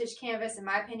the vintage canvas, in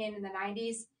my opinion, in the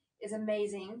 90s is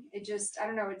amazing. It just, I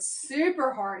don't know, it's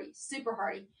super hardy, super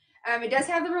hardy. It does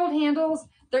have the rolled handles.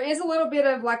 There is a little bit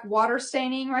of like water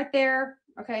staining right there,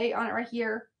 okay, on it right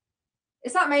here.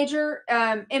 It's not major,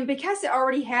 and because it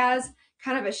already has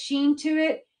kind of a sheen to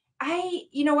it,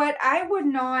 you know what, I would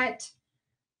not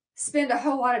spend a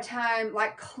whole lot of time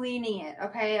like cleaning it,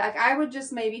 okay? Like I would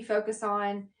just maybe focus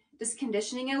on just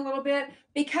conditioning it a little bit,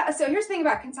 because, so here's the thing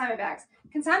about consignment bags.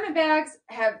 Consignment bags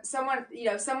have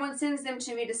someone sends them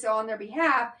to me to sell on their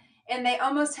behalf, and they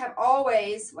almost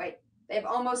always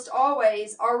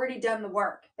already done the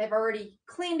work. They've already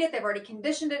cleaned it. They've already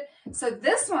conditioned it. So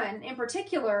this one in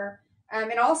particular,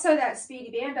 and also that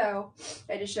Speedy Bando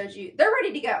I just showed you, they're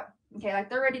ready to go. Okay, like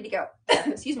they're ready to go.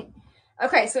 Excuse me.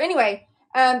 Okay, so anyway,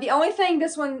 the only thing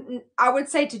this one I would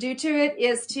say to do to it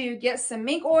is to get some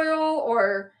mink oil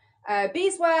or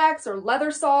beeswax or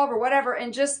leather salve or whatever,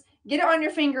 and just get it on your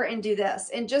finger and do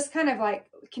this, and just kind of like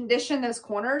condition those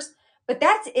corners. But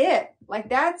that's it. Like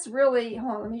that's really,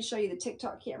 hold on, let me show you the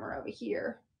TikTok camera over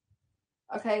here.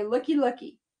 Okay,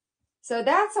 looky. So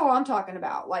that's all I'm talking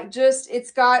about. Like just,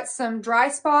 it's got some dry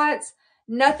spots.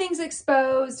 Nothing's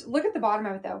exposed. Look at the bottom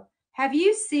of it though. Have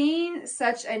you seen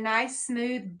such a nice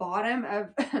smooth bottom of,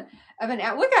 of an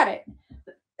out? Look at it.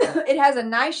 It has a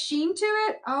nice sheen to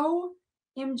it.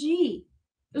 OMG.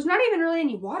 There's not even really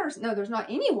any water. No, there's not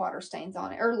any water stains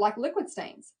on it, or like liquid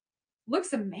stains.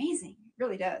 Looks amazing. It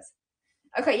really does.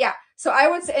 Okay, yeah. So I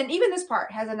would say, and even this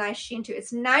part has a nice sheen to it.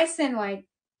 It's nice and like,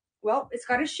 well, it's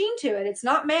got a sheen to it. It's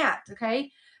not matte, okay?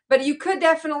 But you could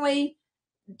definitely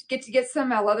get some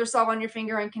leather salve on your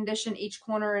finger and condition each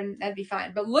corner, and that'd be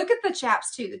fine. But look at the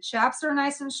chaps too. The chaps are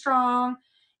nice and strong,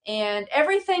 and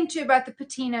everything too about the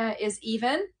patina is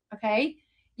even, okay?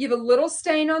 You have a little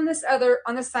stain on this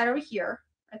side over here,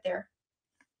 right there.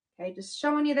 Okay, just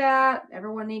showing you that.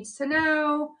 Everyone needs to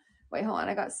know. Wait, hold on.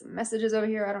 I got some messages over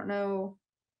here. I don't know.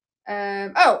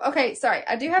 Oh, okay. Sorry.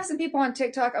 I do have some people on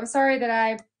TikTok. I'm sorry that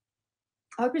I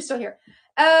hope you're still here.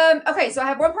 Okay, so I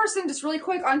have one person just really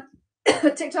quick on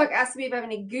TikTok asked me if I have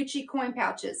any Gucci coin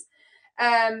pouches.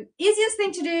 Easiest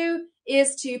thing to do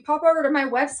is to pop over to my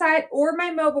website or my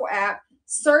mobile app,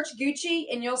 search Gucci,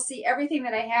 and you'll see everything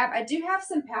that I have. I do have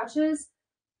some pouches.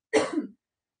 I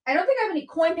don't think I have any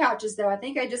coin pouches though. I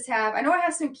think I just have, I know I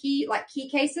have some key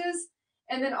cases,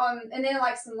 and then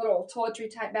like some little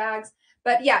toiletry type bags.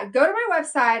 But yeah, go to my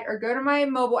website or go to my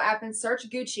mobile app and search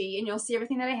Gucci, and you'll see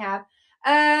everything that I have.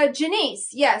 Janice,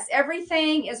 yes,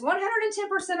 everything is 110%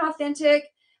 authentic.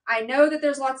 I know that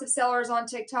there's lots of sellers on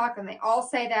TikTok and they all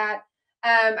say that.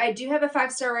 I do have a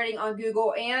 5-star rating on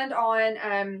Google and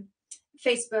on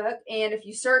Facebook. And if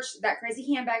you search That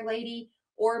Crazy Handbag Lady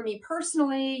or me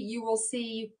personally, you will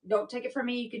see, don't take it from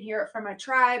me, you can hear it from my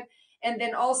tribe. And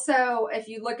then also, if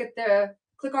you look at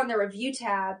click on the review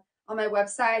tab on my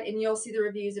website, and you'll see the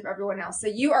reviews of everyone else. So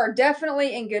you are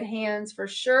definitely in good hands for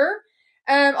sure.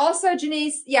 Also,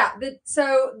 Janice, yeah,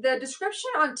 so the description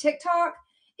on TikTok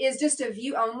is just a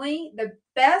view only. The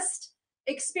best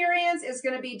experience is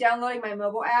going to be downloading my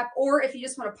mobile app, or if you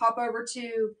just want to pop over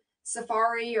to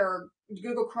Safari or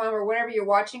Google Chrome or whatever you're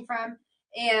watching from,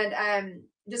 and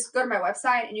just go to my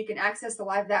website and you can access the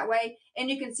live that way, and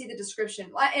you can see the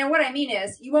description. And what I mean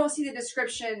is, you won't see the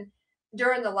description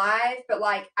during the live, but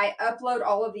like I upload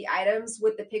all of the items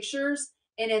with the pictures.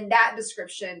 And in that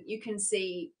description, you can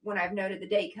see when I've noted the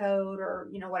date code or,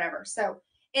 whatever. So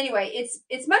anyway,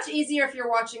 it's much easier if you're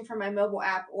watching from my mobile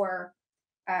app or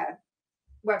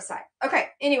website. Okay.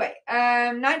 Anyway,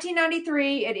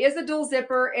 1993, it is a dual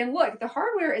zipper. And look, the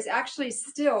hardware is actually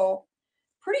still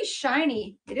pretty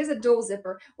shiny. It is a dual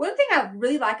zipper. One thing I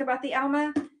really like about the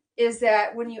Alma is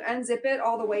that when you unzip it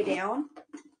all the way down.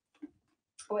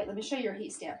 Oh, wait, let me show you your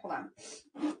heat stamp. Hold on.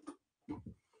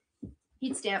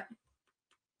 Heat stamp.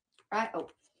 Right? Oh,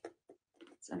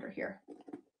 it's under here.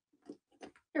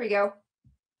 Here we go.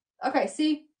 Okay,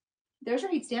 see? There's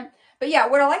your heat stamp. But yeah,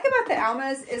 what I like about the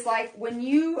Almas is like when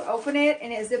you open it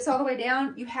and it zips all the way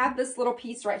down, you have this little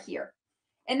piece right here.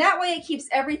 And that way it keeps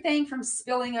everything from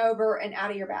spilling over and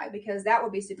out of your bag, because that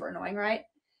would be super annoying, right?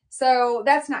 So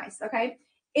that's nice, okay?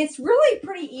 It's really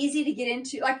pretty easy to get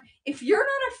into. Like, if you're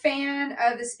not a fan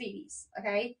of the Speedies,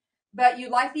 okay, but you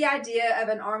like the idea of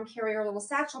an arm carrier little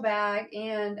satchel bag,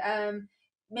 and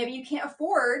maybe you can't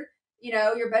afford,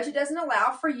 your budget doesn't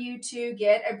allow for you to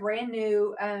get a brand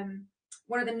new,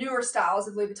 one of the newer styles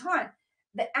of Louis Vuitton.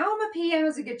 The Alma PM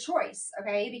is a good choice,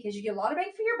 okay, because you get a lot of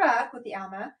bang for your buck with the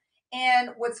Alma.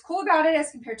 And what's cool about it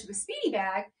as compared to a Speedy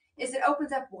bag is it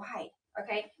opens up wide,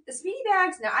 okay? The Speedy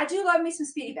bags, now I do love me some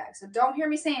Speedy bags, so don't hear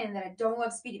me saying that I don't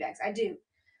love Speedy bags. I do.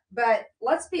 But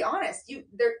let's be honest,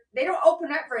 they don't open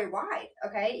up very wide,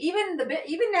 okay? Even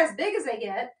as big as they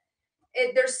get,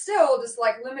 they're still just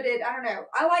like limited. I don't know.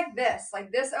 I like this.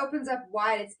 Like, this opens up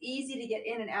wide. It's easy to get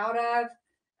in and out of.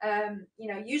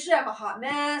 Usually I'm a hot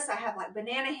mess. I have like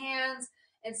banana hands,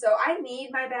 and so I need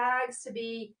my bags to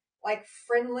be like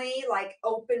friendly, like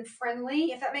open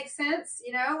friendly, if that makes sense.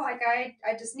 Like I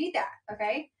just need that,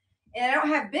 okay? And I don't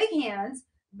have big hands,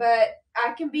 but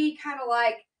I can be kind of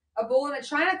like a bull in a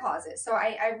china closet. So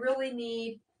I really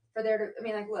need for there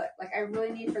to, look, like I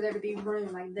really need for there to be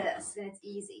room like this, and it's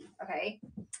easy, okay?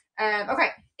 Okay,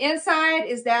 inside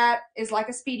is like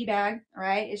a Speedy bag, all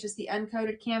right? It's just the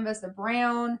uncoated canvas, the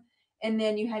brown, and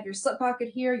then you have your slip pocket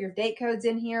here, your date code's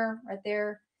in here, right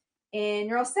there, and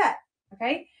you're all set,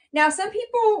 okay? Now, some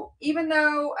people, even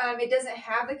though it doesn't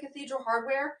have the cathedral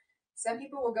hardware, some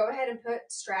people will go ahead and put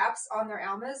straps on their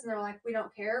Almas, and they're like, we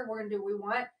don't care, we're gonna do what we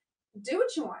want. Do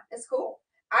what you want, it's cool.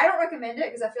 I don't recommend it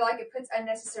because I feel like it puts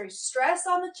unnecessary stress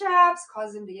on the chaps,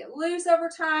 causes them to get loose over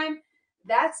time.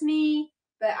 That's me,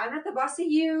 but I'm not the boss of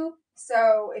you.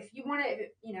 So if you want to,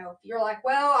 if you're like,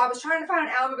 well, I was trying to find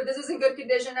an Alma, but this is in good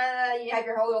condition, you have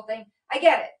your whole little thing. I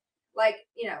get it. Like,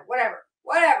 whatever,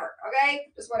 okay?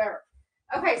 Just whatever.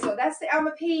 Okay, so that's the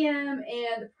Alma PM,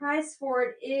 and the price for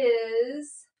it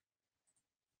is,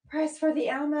 price for the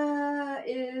Alma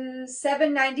is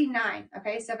 $7.99.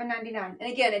 Okay, $7.99.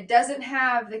 And again, it doesn't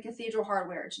have the cathedral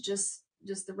hardware. It's just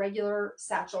the regular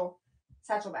satchel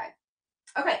bag.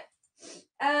 Okay.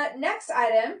 Next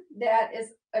item that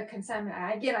is a consignment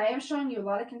item. Again, I am showing you a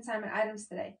lot of consignment items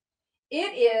today.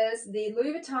 It is the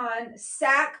Louis Vuitton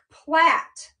Sac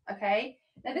Plat. Okay.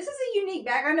 Now this is a unique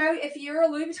bag. I know if you're a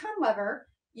Louis Vuitton lover,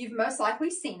 you've most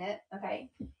likely seen it. Okay.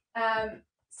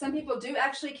 Some people do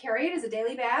actually carry it as a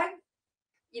daily bag.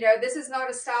 You know, this is not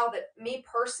a style that me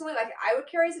personally, like I would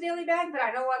carry as a daily bag, but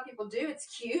I know a lot of people do. It's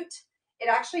cute. It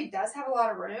actually does have a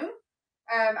lot of room.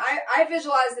 I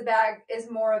visualize the bag as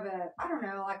more of a, I don't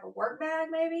know, like a work bag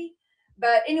maybe.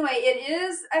 But anyway, it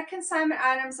is a consignment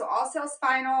item, so all sales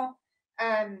final.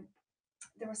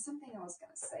 There was something I was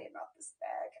going to say about this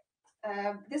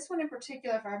bag. This one in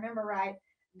particular, if I remember right,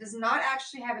 does not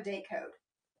actually have a date code.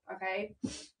 Okay.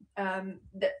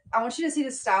 I want you to see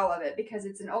the style of it because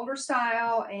it's an older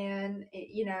style and,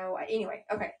 you know, anyway.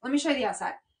 Okay, let me show you the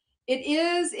outside. It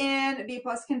is in B+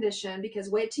 condition because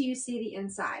wait till you see the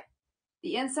inside.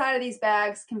 The inside of these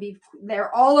bags can be,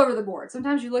 they're all over the board.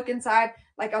 Sometimes you look inside,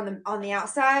 like on the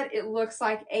outside, it looks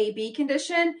like AB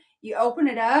condition. You open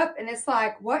it up and it's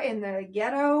like, what in the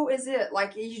ghetto is it?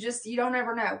 Like you don't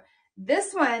ever know.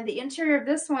 This one, the interior of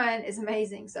this one is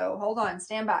amazing. So hold on,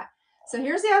 stand by. So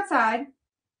here's the outside.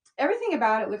 Everything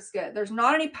about it looks good. There's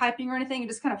not any piping or anything. It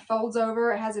just kind of folds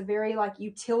over. It has a very like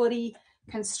utility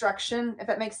construction, if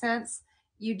that makes sense.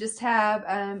 You just have,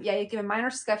 you give a minor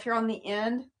scuff here on the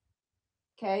end.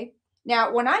 Okay.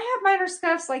 Now, when I have minor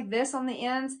scuffs like this on the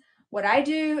ends, what I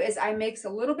do is I mix a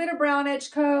little bit of brown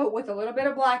edge coat with a little bit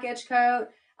of black edge coat.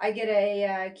 I get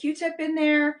a Q-tip in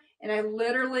there and I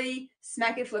literally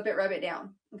smack it, flip it, rub it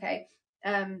down. Okay.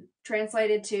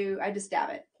 Translated to, I just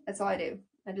dab it. That's all I do.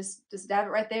 I just dab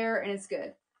it right there and it's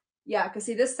good. Yeah. Cause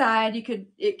see this side,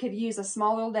 it could use a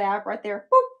small little dab right there.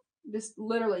 Boop, just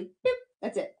literally, boop,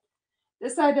 that's it.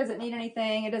 This side doesn't need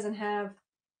anything. It doesn't have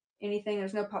anything.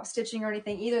 There's no pop stitching or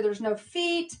anything either. There's no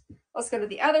feet. Let's go to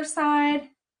the other side.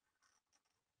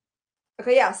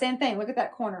 Okay, yeah, same thing. Look at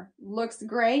that corner. Looks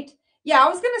great. Yeah, I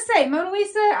was going to say, Mona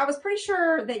Lisa, I was pretty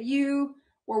sure that you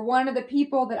were one of the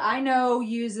people that I know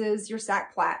uses your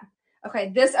Sac Plat. Okay,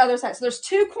 this other side. So there's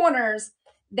two corners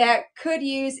that could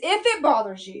use, if it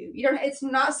bothers you. It's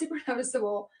not super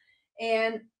noticeable.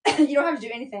 And you don't have to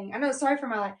do anything. I know, sorry for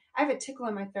my life. I have a tickle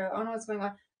in my throat. I don't know what's going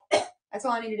on. That's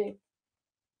all I need to do.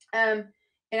 And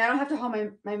I don't have to hold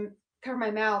cover my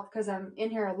mouth because I'm in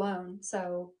here alone,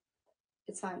 so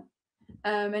it's fine.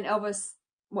 And Elvis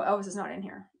is not in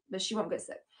here, but she won't get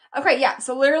sick. Okay, yeah.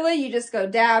 So literally, you just go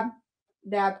dab,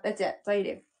 dab. That's it. That's all you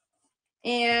do.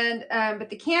 And but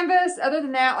the canvas, other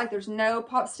than that, like there's no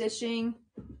pop stitching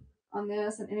on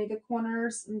this and any of the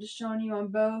corners. I'm just showing you on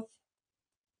both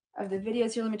of the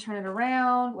videos here. Let me turn it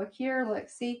around. Look here. Look,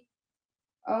 see.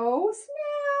 Oh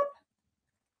snap!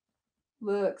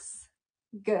 Looks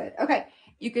good. Okay,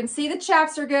 you can see the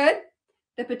chaps are good.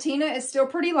 The patina is still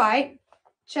pretty light.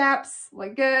 Chaps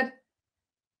look good.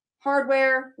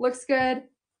 Hardware looks good.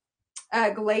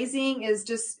 Glazing is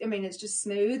just, it's just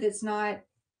smooth. It's not,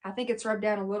 I think it's rubbed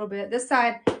down a little bit. This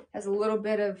side has a little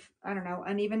bit of, I don't know,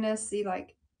 unevenness. See,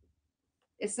 like,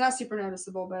 it's not super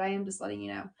noticeable, but I am just letting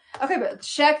you know. Okay, but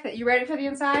check that. You ready for the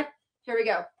inside? Here we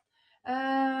go.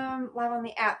 Live on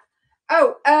the app.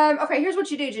 Oh, okay, here's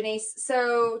what you do, Janice.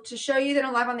 So to show you that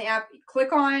I'm live on the app,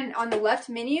 click on the left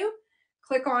menu,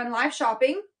 click on Live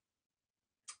Shopping,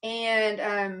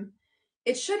 and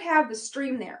it should have the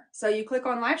stream there. So you click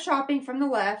on Live Shopping from the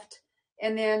left,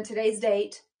 and then today's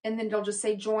date, and then it'll just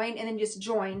say join, and then just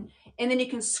join. And then you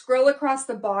can scroll across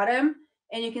the bottom,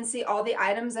 and you can see all the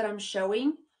items that I'm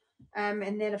showing.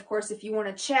 And then, of course, if you want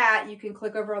to chat, you can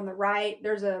click over on the right.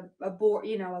 There's a board,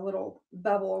 a little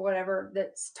bubble or whatever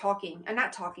that's talking.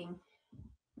 Not talking.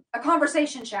 A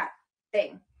conversation chat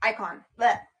thing. Icon.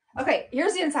 Blech. Okay,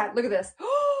 here's the inside. Look at this.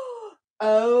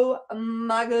 Oh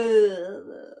my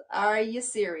god. Are you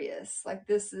serious? Like,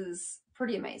 this is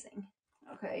pretty amazing.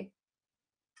 Okay.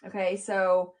 Okay,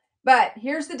 so, but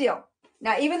here's the deal.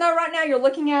 Now, even though right now you're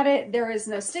looking at it, there is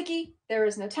no sticky, there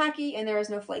is no tacky, and there is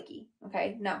no flaky.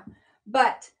 Okay, no.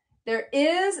 But there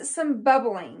is some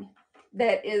bubbling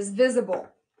that is visible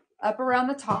up around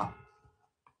the top.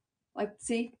 Like,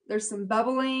 see, there's some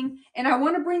bubbling. And I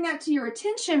want to bring that to your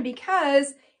attention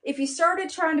because if you started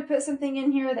trying to put something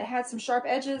in here that had some sharp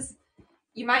edges,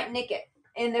 you might nick it.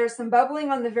 And there's some bubbling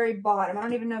on the very bottom. I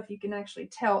don't even know if you can actually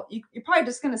tell. You're probably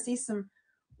just going to see some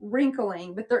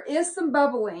wrinkling, but there is some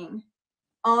bubbling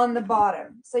on the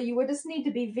bottom. So you would just need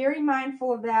to be very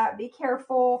mindful of that. Be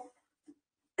careful.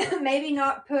 Maybe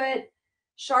not put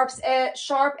sharp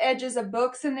edges of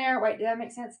books in there. Wait, did that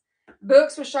make sense?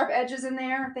 Books with sharp edges in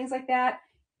there, things like that.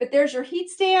 But there's your heat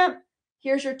stamp.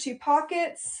 Here's your 2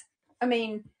 pockets. I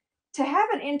mean, to have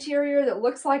an interior that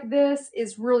looks like this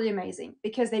is really amazing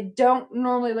because they don't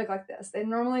normally look like this. They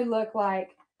normally look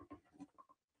like,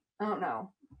 I don't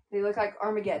know, they look like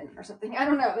Armageddon or something. I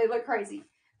don't know. They look crazy.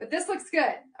 But this looks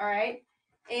good, all right?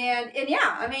 And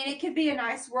yeah, I mean, it could be a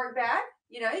nice work bag.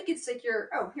 You know, you could stick your,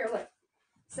 oh, here, look.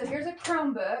 So here's a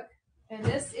Chromebook, and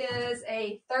this is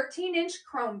a 13-inch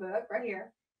Chromebook right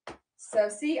here. So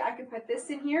see, I could put this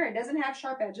in here. It doesn't have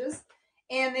sharp edges.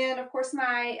 And then, of course, if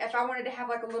I wanted to have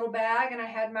like a little bag and I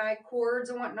had my cords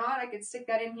and whatnot, I could stick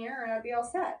that in here and I'd be all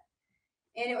set.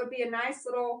 And it would be a nice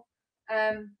little,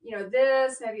 you know,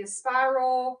 this, maybe a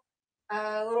spiral,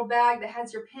 little bag that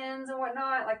has your pins and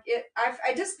whatnot. Like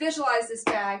I just visualize this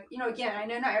bag. You know, again, I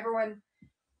know not everyone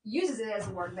uses it as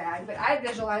a work bag, but I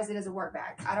visualize it as a work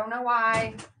bag. I don't know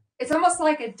why. It's almost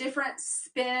like a different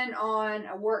spin on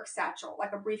a work satchel,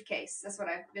 like a briefcase. That's what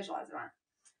I visualize it on.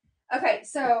 Okay,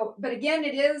 so, but again,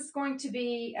 it is going to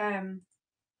be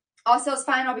all sales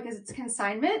final because it's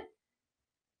consignment.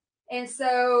 And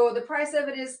so the price of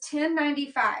it is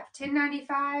 $10.95.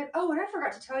 $10.95. Oh, and I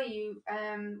forgot to tell you,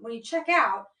 when you check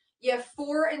out, you have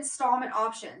 4 installment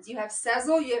options. You have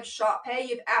Sezzle, you have Shop Pay,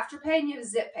 you have Afterpay, and you have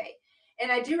Zip Pay. And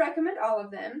I do recommend all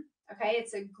of them. Okay,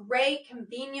 it's a great,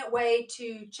 convenient way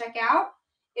to check out.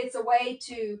 It's a way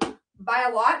to buy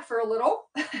a lot for a little.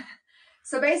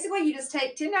 So basically, you just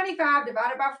take $10.95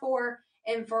 divided by 4,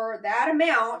 and for that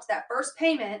amount, that first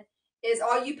payment is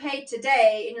all you pay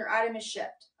today, and your item is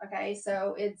shipped. Okay,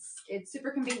 so it's super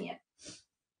convenient,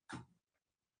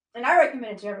 and I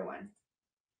recommend it to everyone.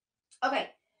 Okay,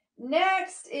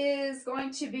 next is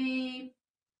going to be,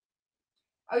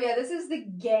 oh yeah, this is the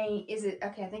gang. Is it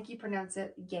okay? I think you pronounce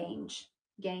it gang.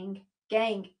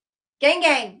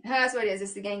 That's what it is.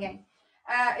 It's the gang.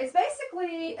 It's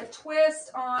basically a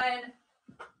twist on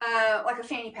like a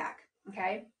fanny pack.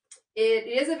 Okay, it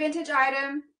is a vintage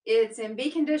item. It's in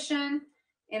B condition,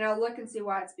 and I'll look and see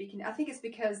why it's B condition. I think it's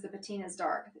because the patina is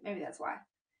dark. Maybe that's why.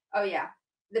 Oh yeah,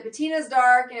 the patina is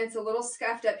dark, and it's a little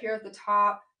scuffed up here at the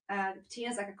top. The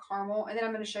patina is like a caramel, and then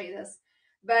I'm going to show you this.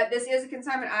 But this is a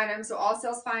consignment item, so all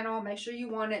sales final. Make sure you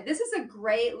want it. This is a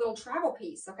great little travel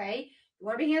piece. Okay, you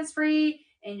want to be hands free,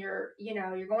 and you're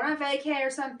going on vacay or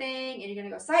something, and you're going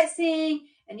to go sightseeing,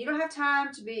 and you don't have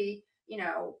time to be,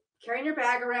 carrying your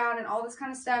bag around and all this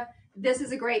kind of stuff. This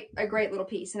is a great little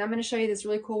piece, and I'm going to show you this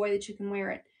really cool way that you can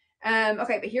wear it.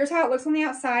 Okay, but here's how it looks on the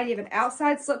outside. You have an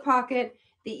outside slip pocket.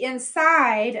 The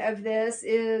inside of this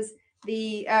is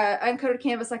the uncoated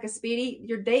canvas like a Speedy.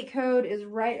 Your date code is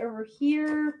right over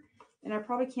here, and I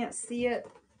probably can't see it.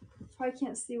 Probably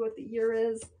can't see what the year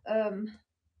is.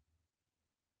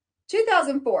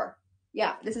 2004.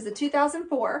 Yeah, this is a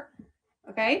 2004.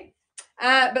 Okay,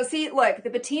 but see, look, the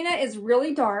patina is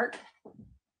really dark.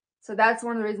 So that's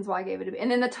one of the reasons why I gave it a B.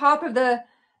 And then the top of the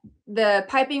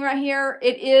piping right here,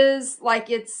 it is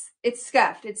like it's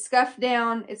scuffed. It's scuffed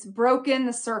down. It's broken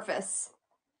the surface.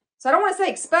 So I don't want to say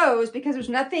exposed because there's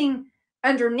nothing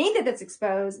underneath it that's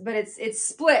exposed, but it's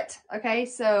split. Okay,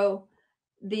 so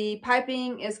the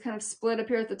piping is kind of split up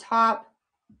here at the top.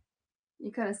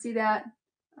 You kind of see that,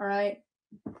 all right?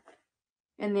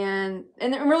 And then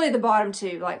really the bottom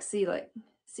too. Like see how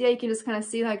you can just kind of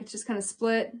see like it's just kind of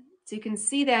split. So you can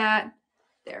see that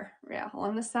there, yeah,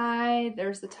 along the side.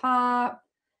 There's the top.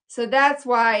 So that's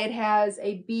why it has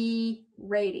a B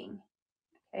rating.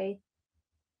 Okay.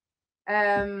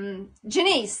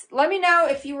 Janice, let me know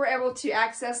if you were able to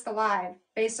access the live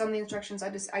based on the instructions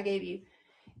I gave you.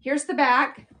 Here's the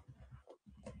back.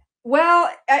 Well,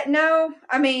 no,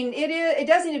 I mean, it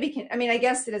does need to be, I mean, I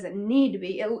guess it doesn't need to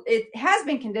be. It has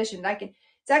been conditioned.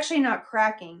 It's actually not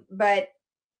cracking, but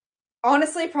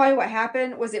honestly, probably what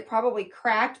happened was it probably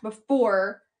cracked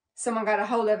before someone got a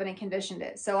hold of it and conditioned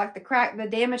it. So like the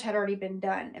damage had already been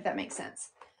done, if that makes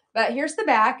sense. But here's the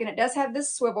back, and it does have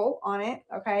this swivel on it,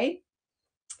 okay?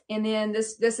 And then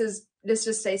this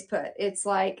just stays put. It's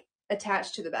like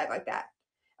attached to the bag like that.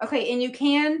 Okay, and you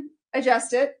can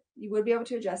adjust it. You would be able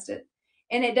to adjust it.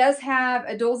 And it does have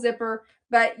a dual zipper,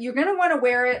 but you're going to want to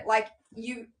wear it like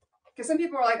because some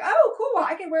people are like, oh, cool,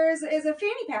 I can wear it as a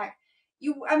fanny pack.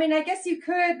 I mean, I guess you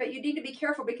could, but you need to be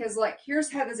careful because, like,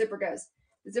 here's how the zipper goes.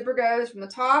 The zipper goes from the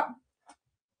top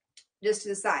just to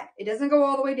the side. It doesn't go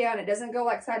all the way down. It doesn't go,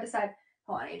 like, side to side.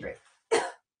 Hold on, Adrian.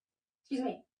 Excuse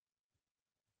me.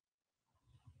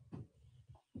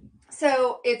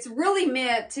 So it's really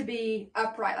meant to be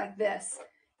upright like this.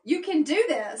 you can do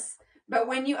this, but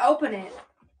when you open it,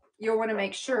 you'll want to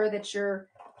make sure that you're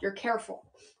careful.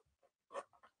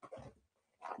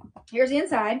 Here's the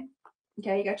inside.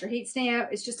 Okay, you got your heat stamp.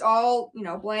 It's just all, you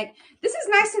know, blank. This is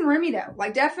nice and roomy though.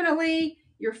 Like definitely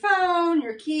your phone,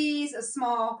 your keys, a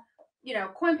small, you know,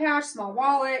 coin pouch, small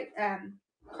wallet,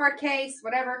 card case,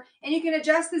 whatever. And you can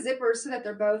adjust the zippers so that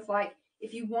they're both like,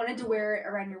 if you wanted to wear it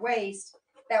around your waist,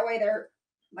 that way they're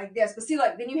like this. But see,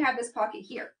 like, then you have this pocket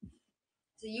here.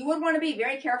 So you would want to be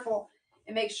very careful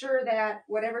and make sure that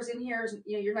whatever's in here is,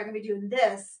 you know, you're not going to be doing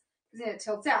this because then it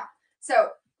tilts out. So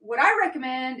what I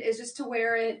recommend is just to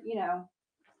wear it, you know,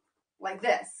 like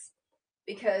this,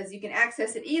 because you can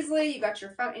access it easily. You got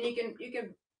your phone, and you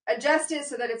can adjust it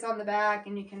so that it's on the back,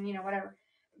 and you can, you know, whatever.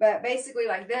 But basically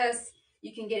like this,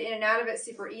 you can get in and out of it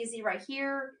super easy right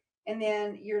here. And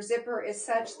then your zipper is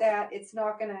such that it's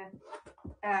not gonna,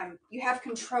 you have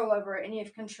control over it, and you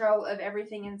have control of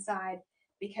everything inside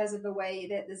because of the way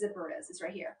that the zipper is. It's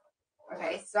right here.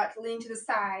 Okay, so I lean to the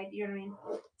side, you know what I mean?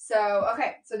 So,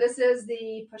 okay, so this is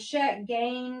the Pochette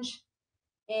Gange,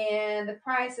 and the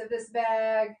price of this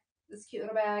bag, this cute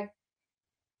little bag,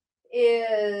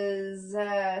 is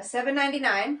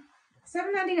 $7.99.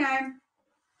 $7.99,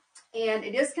 and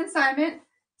it is consignment.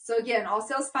 So again, all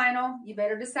sales final. You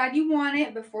better decide you want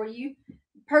it before you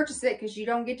purchase it, because you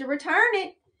don't get to return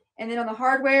it. And then on the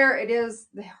hardware, it is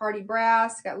the Hardy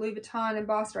brass. Got Louis Vuitton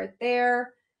embossed right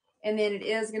there. And then it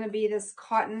is going to be this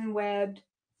cotton webbed,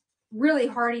 really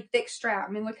hardy, thick strap.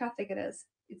 I mean, look how thick it is.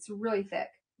 It's really thick.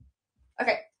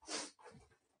 Okay.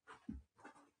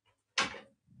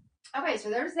 Okay,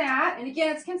 so there's that. And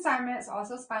again, it's consignment. It's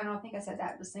also spinal. I think I said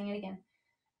that. Just saying it again.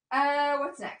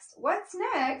 What's next? What's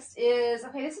next is,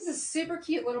 okay, this is a super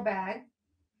cute little bag.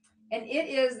 And it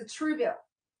is the Trouville.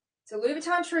 It's a Louis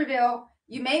Vuitton Trouville.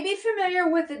 You may be familiar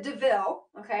with the DeVille.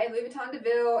 Okay, Louis Vuitton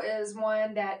DeVille is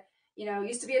one that, you know,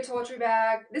 used to be a toiletry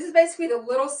bag. This is basically the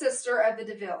little sister of the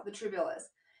DeVille. The Trouville is.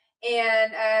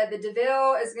 And the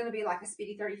DeVille is going to be like a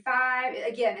Speedy 35.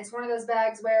 Again, it's one of those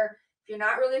bags where if you're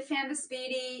not really a fan of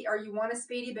Speedy, or you want a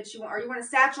Speedy, but you want a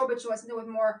satchel, but you want something with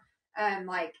more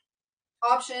like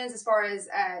options as far as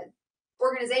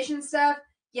organization stuff,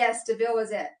 yes, DeVille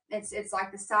is it. It's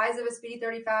like the size of a Speedy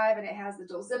 35, and it has the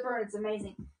dual zipper, and it's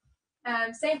amazing.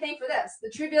 Same thing for this. The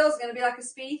Trouville is going to be like a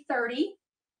Speedy 30,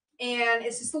 and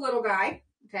it's just a little guy,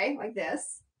 okay, like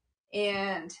this.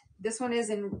 And this one is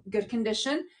in good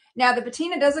condition. Now, the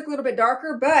patina does look a little bit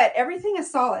darker, but everything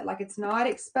is solid. Like, it's not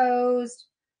exposed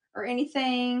or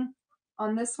anything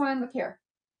on this one. Look here.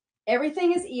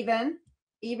 Everything is even.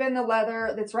 Even the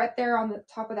leather that's right there on the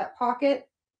top of that pocket.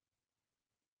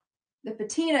 The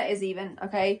patina is even,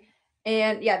 okay?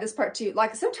 And, yeah, this part too.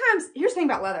 Like, sometimes, here's the thing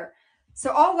about leather.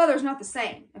 So, all leather is not the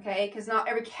same, okay? Because not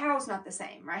every cow is not the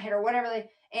same, right? Or whatever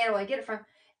animal they get it from.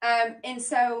 And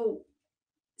so,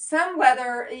 some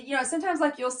leather, you know, sometimes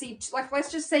like you'll see, like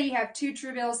let's just say you have two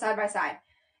Trouvilles side by side,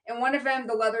 and one of them,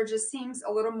 the leather just seems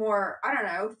a little more, I don't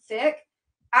know, thick.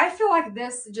 I feel like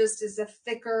this just is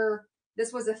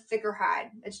this was a thicker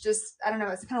hide. It's just, I don't know,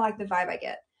 it's kind of like the vibe I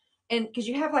get. And because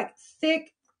you have like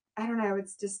thick, I don't know,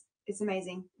 it's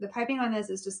amazing. The piping on this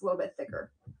is just a little bit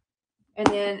thicker. And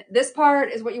then this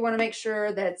part is what you want to make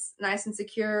sure that's nice and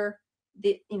secure.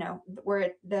 You know,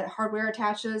 where the hardware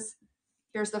attaches.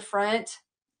 Here's the front.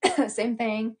 Same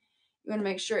thing. You want to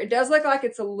make sure it does look like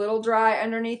it's a little dry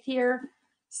underneath here,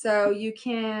 so you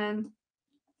can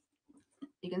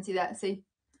see that. See,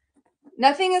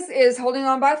 nothing is holding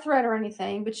on by a thread or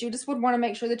anything, but you just would want to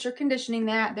make sure that you're conditioning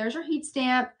that. There's your heat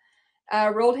stamp,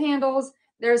 rolled handles.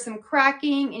 There's some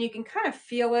cracking, and you can kind of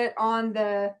feel it on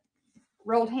the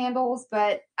rolled handles,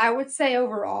 but I would say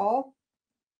overall,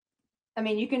 I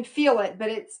mean, you can feel it, but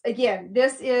it's, again,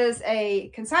 this is a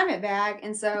consignment bag,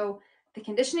 and so the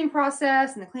conditioning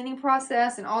process and the cleaning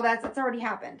process and all that's already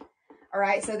happened. All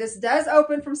right, so this does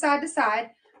open from side to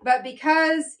side, but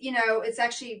because, you know,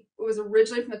 it was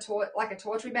originally from a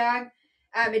toiletry bag,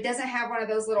 it doesn't have one of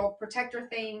those little protector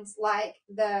things like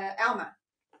the Alma.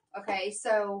 Okay,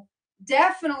 so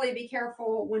definitely be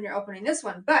careful when you're opening this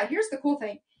one. But here's the cool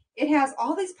thing. It has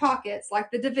all these pockets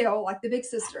like the DeVille, like the big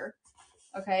sister.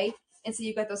 Okay, and so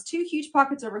you've got those two huge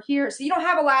pockets over here. So you don't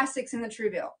have elastics in the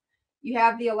Trouville. You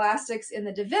have the elastics in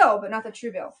the DeVille, but not the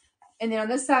Trouville. And then on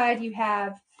this side, you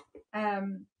have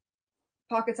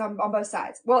pockets on both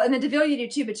sides. Well, in the DeVille you do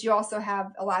too, but you also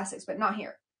have elastics, but not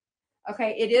here.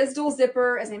 Okay, it is dual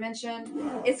zipper, as I mentioned.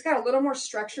 It's got a little more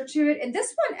structure to it. And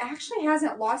this one actually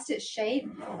hasn't lost its shape.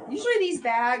 Usually these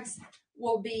bags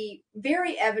will be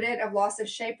very evident of loss of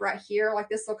shape right here. Like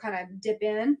this will kind of dip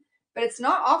in, but it's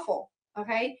not awful.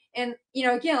 Okay. And, you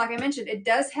know, again, like I mentioned, it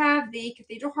does have the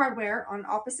cathedral hardware on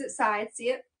opposite sides. See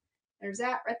it? There's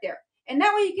that right there. And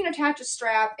that way you can attach a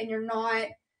strap and you're not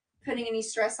putting any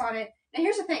stress on it. Now,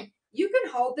 here's the thing. You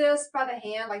can hold this by the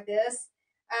hand like this.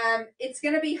 It's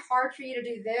going to be hard for you to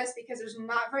do this because there's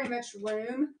not very much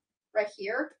room right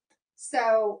here.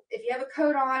 So if you have a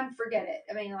coat on, forget it.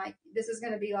 I mean, like, this is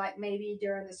going to be like maybe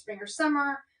during the spring or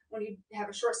summer when you have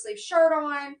a short sleeve shirt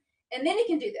on. And then you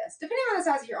can do this. Depending on the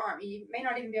size of your arm, you may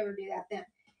not even be able to do that then.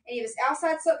 And you have this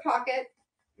outside slip pocket.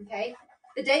 Okay.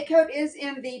 The date code is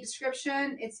in the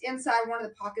description. It's inside one of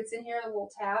the pockets in here, a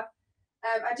little tab.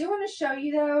 I do want to show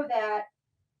you though that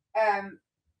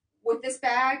with this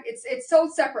bag, it's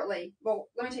sold separately. Well,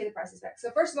 let me tell you the prices back.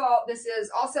 So first of all, this is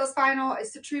all sales final.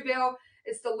 It's the Trouville.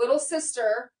 It's the little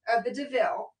sister of the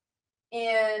DeVille.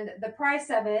 And the price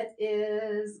of it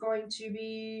is going to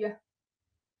be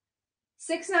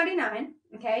 $6.99.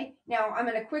 Okay. Now I'm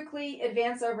going to quickly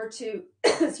advance over to,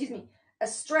 excuse me, a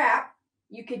strap.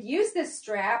 You could use this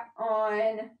strap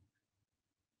on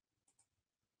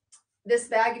this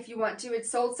bag if you want to.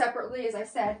 It's sold separately, as I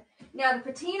said. Now the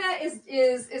patina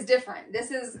is different.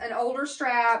 This is an older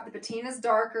strap. The patina is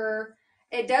darker.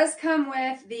 It does come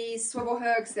with these swivel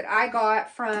hooks that I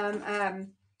got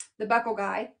from the Buckle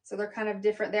Guy. So they're kind of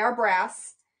different. They are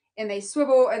brass and they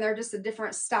swivel and they're just a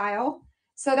different style.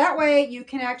 So that way you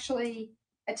can actually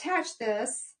attach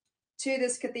this to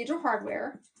this cathedral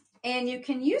hardware. And you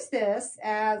can use this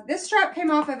as, this strap came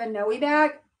off of a Noe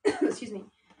bag, excuse me.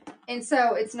 And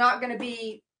so it's not going to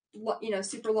be, you know,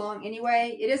 super long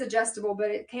anyway. It is adjustable,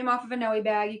 but it came off of a Noe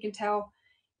bag, you can tell.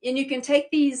 And you can take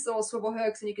these little swivel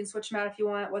hooks and you can switch them out if you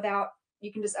want without,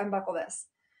 you can just unbuckle this.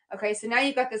 Okay, so now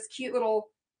you've got this cute little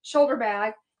shoulder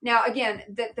bag. Now, again,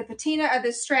 the patina of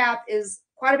this strap is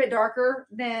quite a bit darker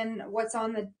than what's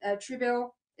on the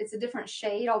Trouville. It's a different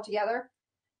shade altogether.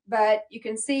 But you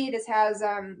can see this has,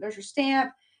 there's your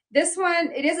stamp. This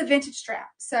one, it is a vintage strap.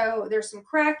 So there's some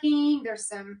cracking, there's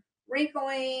some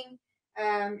wrinkling.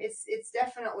 It's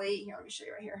definitely, here, let me show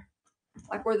you right here.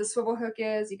 Like where the swivel hook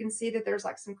is, you can see that there's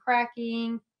like some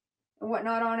cracking and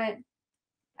whatnot on it.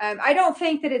 I don't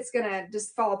think that it's going to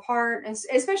just fall apart, and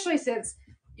especially since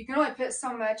you can only put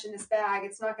so much in this bag.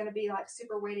 It's not going to be like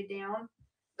super weighted down.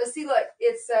 But see, look,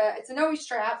 it's a Noe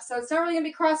strap, so it's not really going to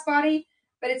be crossbody.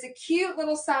 But it's a cute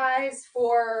little size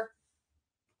for,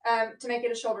 to make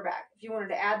it a shoulder bag. If you wanted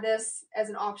to add this as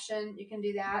an option, you can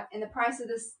do that. And the price of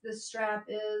this strap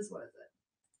is, what is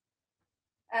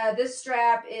it? This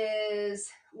strap is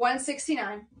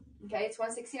 $169. Okay, it's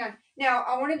 $169. Now,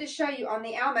 I wanted to show you on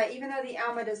the Alma, even though the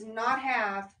Alma does not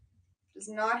have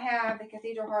the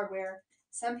cathedral hardware,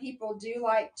 some people do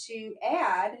like to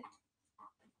add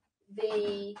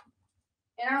the,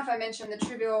 and I don't know if I mentioned, the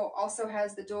Trouville also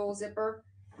has the dual zipper.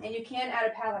 And you can add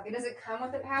a padlock. It doesn't come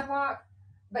with a padlock,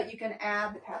 but you can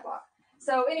add the padlock.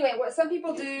 So anyway, what some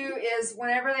people do is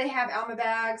whenever they have Alma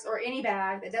bags or any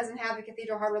bag that doesn't have the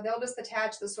cathedral hardware, they'll just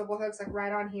attach the swivel hooks like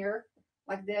right on here,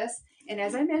 like this. And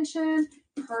as I mentioned,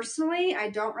 personally, I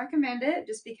don't recommend it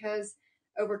just because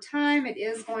over time it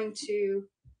is going to,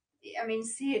 I mean,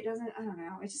 see, it doesn't, I don't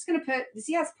know. It's just going to put,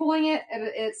 see how it's pulling it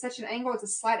at such an angle? It's a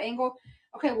slight angle.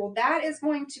 Okay, well, that is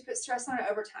going to put stress on it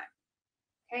over time.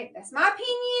 Okay, that's my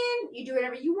opinion. You do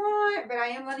whatever you want, but I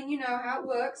am letting you know how it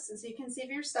looks, and so you can see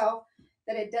for yourself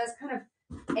that it does kind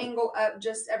of angle up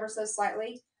just ever so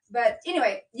slightly. But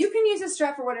anyway, you can use this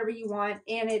strap for whatever you want,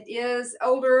 and it is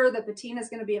older. The patina is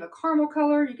going to be of a caramel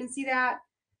color. You can see that.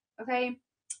 Okay,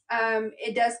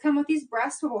 it does come with these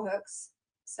brass swivel hooks.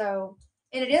 So,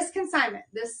 and it is consignment.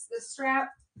 This strap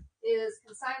is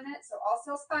consignment, so all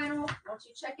sales final. Once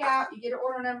you check out, you get an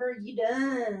order number, you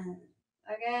done.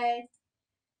 Okay.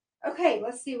 Okay,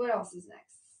 let's see what else is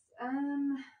next.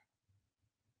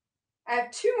 I have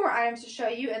two more items to show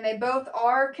you, and they both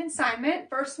are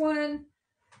consignment. First one,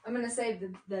 I'm going to save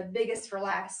the biggest for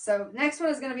last. So next one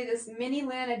is going to be this Mini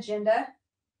Lynn Agenda.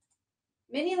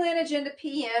 Mini Lynn Agenda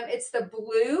PM. It's the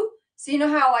blue. So you know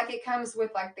how like it comes with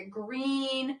like the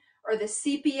green or the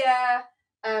sepia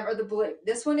or the blue.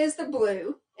 This one is the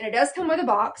blue, and it does come with a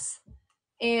box.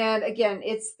 And again,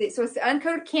 it's the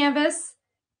uncoated canvas.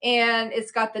 And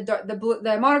it's got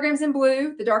the monograms in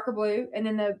blue, the darker blue, and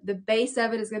then the base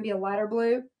of it is going to be a lighter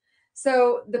blue.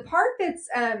 So the part that's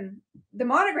the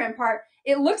monogram part,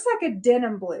 it looks like a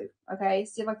denim blue. Okay,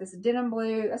 so you have like this denim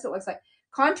blue. That's what it looks like.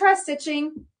 Contrast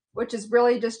stitching, which is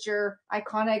really just your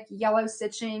iconic yellow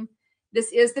stitching.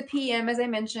 This is the PM, as I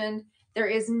mentioned. There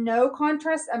is no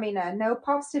contrast. I mean, no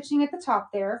pop stitching at the top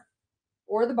there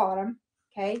or the bottom.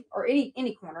 Okay, or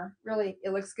any corner. Really, it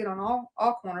looks good on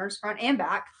all corners, front and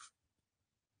back.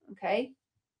 Okay,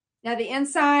 Now the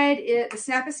inside, the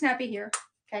snap is snappy here.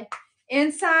 Okay.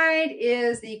 Inside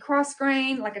is the cross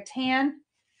grain, like a tan.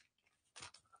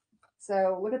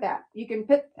 So look at that. You can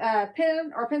put a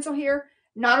pen or pencil here.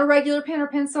 Not a regular pen or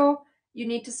pencil. You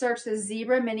need to search the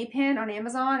Zebra mini pen on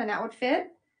Amazon and that would fit.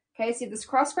 Okay, so you have this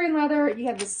cross grain leather. You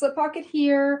have the slip pocket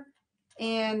here.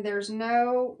 And there's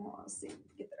no, let's see,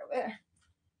 get that over there.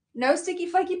 No sticky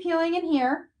flaky peeling in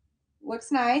here.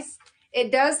 Looks nice.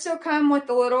 It does still come with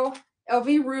the little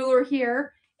LV ruler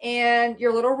here. And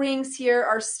your little rings here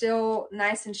are still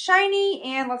nice and shiny.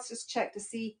 And let's just check to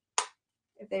see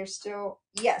if they're still,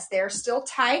 yes, they're still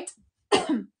tight.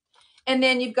 And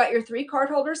then you've got your 3 card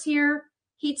holders here.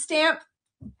 Heat stamp,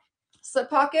 slip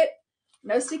pocket.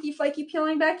 No sticky flaky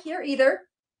peeling back here either.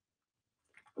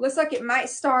 Looks like it might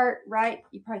start right.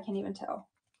 You probably can't even tell.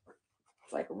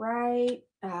 It's like right.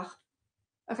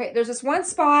 Okay, there's this one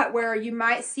spot where you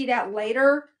might see that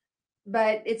later,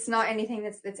 but it's not anything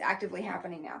that's actively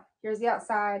happening now. Here's the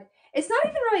outside. It's not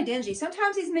even really dingy.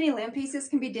 Sometimes these mini limb pieces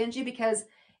can be dingy because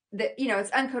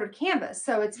it's uncoated canvas,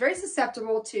 so it's very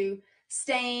susceptible to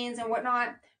stains and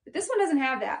whatnot. But this one doesn't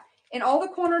have that. And all the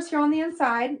corners here on the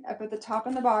inside, up at the top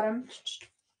and the bottom,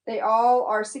 they all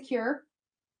are secure.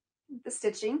 The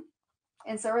stitching,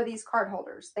 and so are these card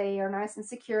holders. They are nice and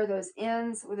secure. Those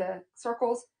ends with the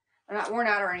circles are not worn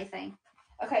out or anything.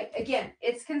 Okay, again,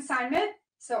 it's consignment,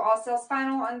 so all sales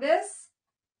final on this,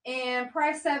 and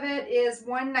price of it is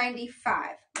 $195.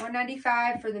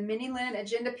 $195 for the mini linen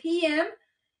agenda PM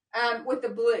with the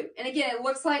blue. And again, it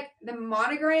looks like the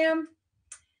monogram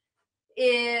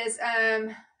is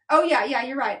oh yeah,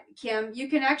 you're right, Kim. You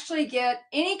can actually get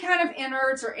any kind of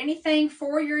innards or anything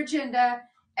for your agenda,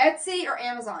 Etsy or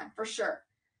Amazon for sure.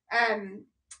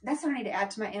 That's what I need to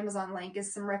add to my Amazon link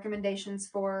is some recommendations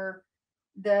for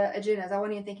the agendas. I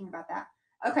wasn't even thinking about that.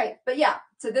 Okay, but yeah,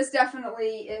 so this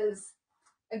definitely is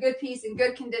a good piece in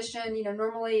good condition.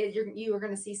 Normally you are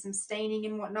going to see some staining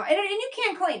and whatnot, and you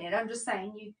can clean it. I'm just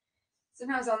saying,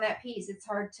 sometimes on that piece it's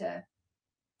hard to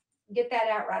get that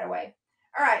out right away.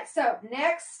 All right, so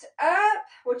next up,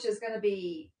 which is going to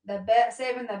be the best,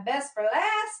 saving the best for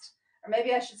last, or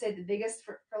maybe I should say the biggest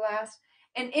for last,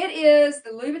 and it is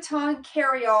the Louis Vuitton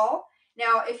carry-all.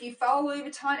 Now, if you follow Louis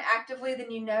Vuitton actively, then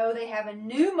you know they have a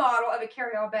new model of a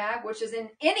carry-all bag, which is in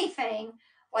anything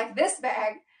like this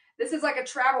bag. This is like a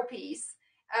travel piece.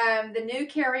 The new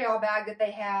carry-all bag that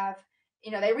they have,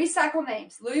 they recycle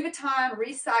names. Louis Vuitton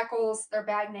recycles their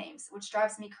bag names, which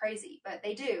drives me crazy, but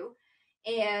they do.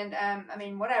 And,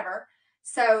 whatever.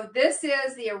 So this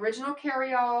is the original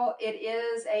carry-all. It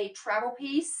is a travel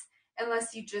piece,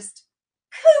 unless you just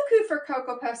cuckoo for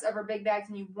Cocoa Puffs over big bags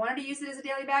and you wanted to use it as a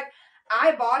daily bag.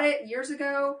 I bought it years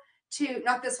ago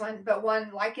not this one, but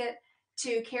one like it,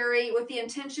 to carry with the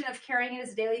intention of carrying it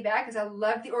as a daily bag because I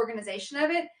love the organization of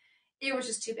it. It was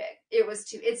just too big.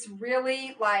 It's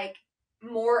really like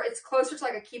it's closer to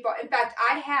like a Keep All. In fact,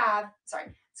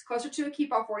 it's closer to a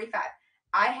Keep All 45.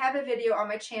 I have a video on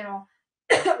my channel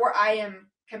where I am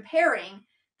comparing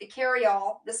the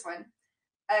carry-all, this one,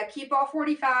 Keep All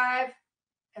 45,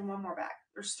 and one more bag.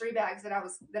 There's 3 bags that I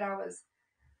was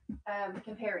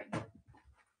comparing.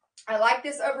 I like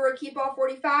this over a Keep All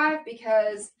 45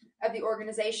 because of the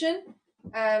organization.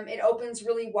 It opens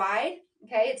really wide.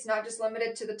 Okay, it's not just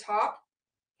limited to the top.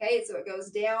 Okay, so it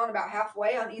goes down about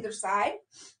halfway on either side.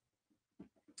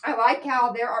 I like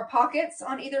how there are pockets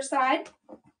on either side.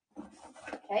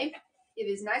 Okay, you have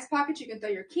these nice pockets. You can throw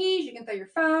your keys. You can throw your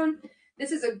phone.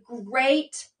 This is a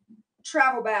great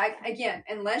travel bag. Again,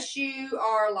 unless you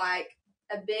are like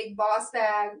a big boss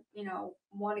bag,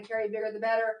 want to carry bigger the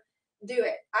better, do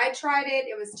it. I tried it.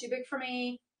 It was too big for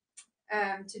me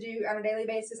to do on a daily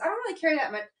basis. I don't really carry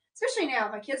that much, especially now.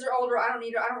 My kids are older. I don't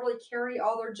really carry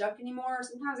all their junk anymore.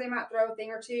 Sometimes they might throw a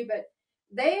thing or two, but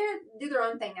they do their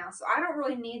own thing now. So I don't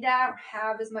really need that. I don't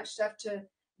have as much stuff to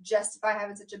justify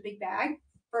having such a big bag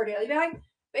for a daily bag.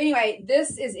 But anyway,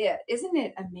 this is it. Isn't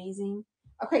it amazing?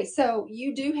 Okay, so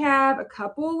you do have a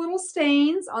couple little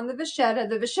stains on the vachetta.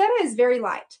 The vachetta is very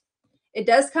light. It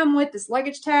does come with this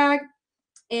luggage tag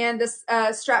and this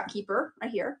strap keeper right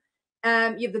here.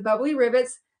 You have the bubbly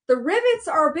rivets. The rivets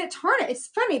are a bit tarnished. It's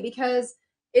funny because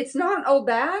it's not an old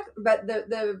bag, but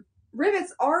the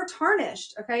rivets are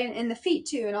tarnished, okay, and the feet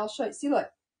too. And I'll show you. See,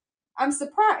 look. I'm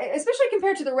surprised, especially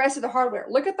compared to the rest of the hardware.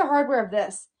 Look at the hardware of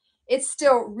this. It's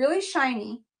still really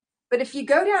shiny, but if you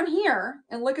go down here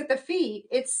and look at the feet,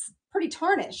 it's pretty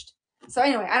tarnished. So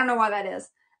anyway, I don't know why that is.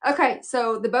 Okay,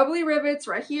 so the bubbly rivets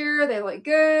right here, they look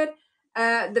good.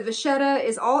 The vachetta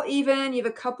is all even. You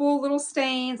have a couple little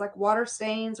stains, like water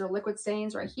stains or liquid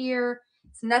stains right here.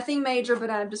 It's nothing major, but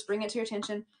I'm just bringing it to your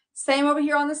attention. Same over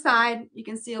here on the side. You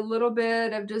can see a little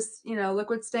bit of just, you know,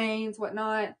 liquid stains,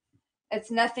 whatnot.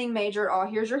 It's nothing major at all.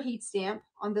 Here's your heat stamp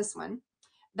on this one.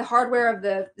 The hardware of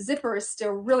the zipper is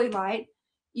still really light.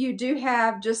 You do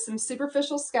have just some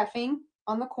superficial scuffing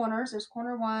on the corners. There's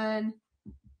corner 1.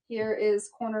 Here is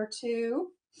corner 2.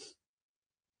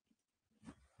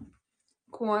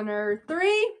 Corner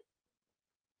 3.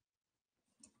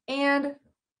 And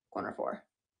corner 4.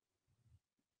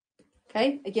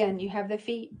 Okay, again, you have the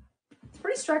feet. It's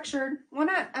pretty structured. Well,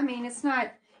 not, I mean, it's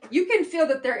not, you can feel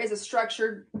that there is a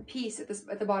structured piece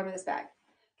at the bottom of this bag.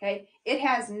 Okay, it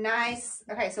has nice,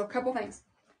 okay, so a couple things.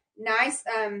 Nice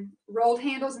rolled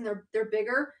handles, and they're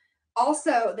bigger.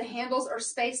 Also, the handles are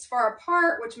spaced far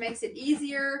apart, which makes it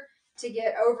easier to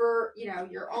get over, you know,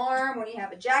 your arm when you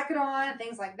have a jacket on,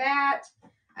 things like that.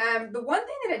 The one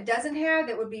thing that it doesn't have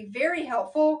that would be very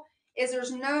helpful is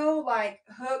there's no like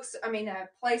hooks,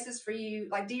 places for you,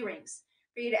 like D-rings,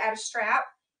 for you to add a strap.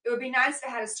 It would be nice if it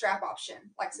had a strap option,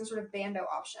 like some sort of bandeau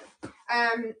option.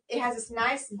 It has this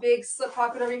nice big slip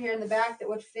pocket over here in the back that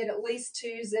would fit at least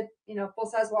 2 zip, you know,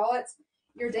 full-size wallets.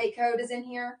 Your date code is in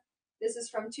here. This is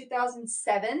from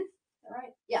 2007. All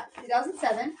right. Yeah,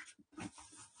 2007.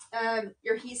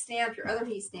 Your heat stamp, your other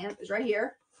heat stamp is right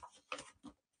here.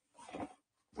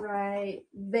 Right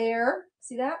there.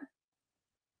 See that?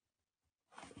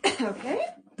 Okay.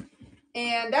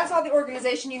 And that's all the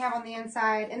organization you have on the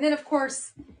inside. And then, of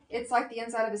course, it's like the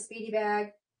inside of a Speedy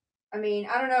bag. I mean,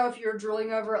 I don't know if you're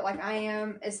drooling over it like I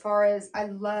am, as far as I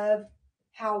love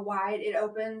how wide it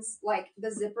opens, like the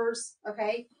zippers,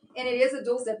 okay? And it is a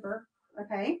dual zipper,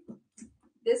 okay?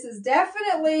 This is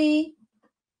definitely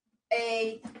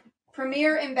a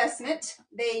premier investment.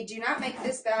 They do not make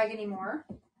this bag anymore.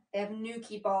 They have new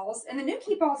keep balls. And the new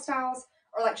keep ball styles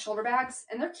are like shoulder bags,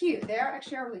 and they're cute. They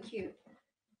actually are really cute.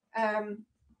 Hang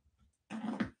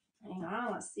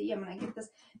on, let's see. I'm going to get this.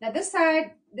 Now this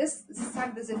side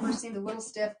of the zipper seemed a little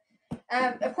stiff.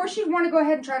 Of course, you'd want to go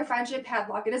ahead and try to find you a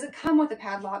padlock. It doesn't come with a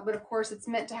padlock, but of course it's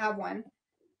meant to have one.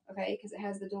 Okay, because it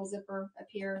has the dual zipper up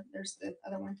here. There's the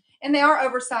other one. And they are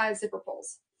oversized zipper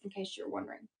pulls, in case you're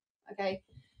wondering. Okay,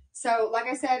 so like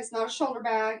I said, it's not a shoulder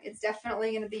bag. It's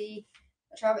definitely going to be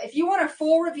a travel. If you want a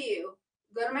full review,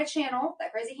 go to my channel,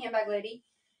 That Crazy Handbag Lady,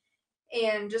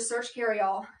 and just search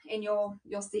carry-all, and you'll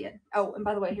see it. Oh, and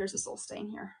by the way, here's this little stain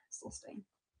here. This little stain.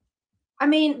 I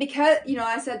mean, because, you know,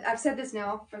 I've said this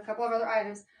now for a couple of other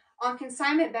items. On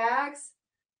consignment bags,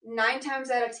 9 times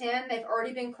out of 10, they've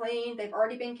already been cleaned. They've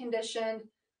already been conditioned.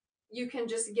 You can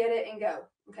just get it and go.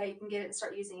 Okay, you can get it and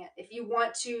start using it. If you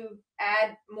want to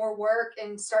add more work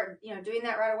and start, you know, doing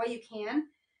that right away, you can.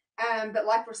 But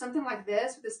like for something like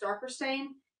this, with this darker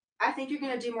stain, I think you're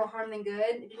going to do more harm than good.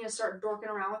 If you're going to start dorking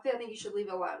around with it, I think you should leave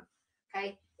it alone.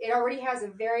 Okay, it already has a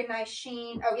very nice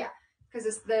sheen. Oh yeah, because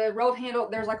it's the rolled handle.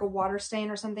 There's like a water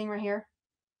stain or something right here.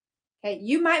 Okay,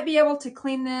 you might be able to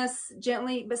clean this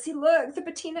gently, but see, look, the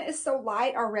patina is so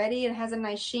light already and has a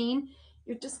nice sheen.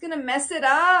 You're just going to mess it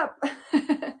up.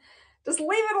 Just leave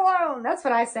it alone. That's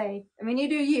what I say. I mean, you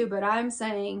do you, but I'm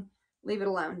saying leave it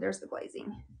alone. There's the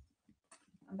glazing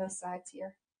on both sides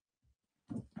here.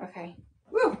 Okay.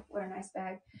 Woo, what a nice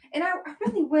bag. And I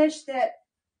really wish that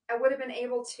I would have been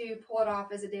able to pull it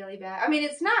off as a daily bag. I mean,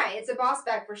 it's nice. It's a boss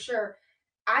bag for sure.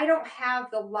 I don't have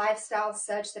the lifestyle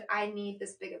such that I need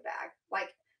this big a bag. Like,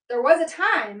 there was a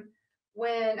time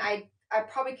when I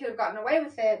probably could have gotten away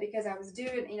with it because I was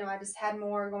doing, you know, I just had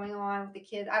more going on with the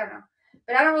kids. I don't know.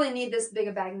 But I don't really need this big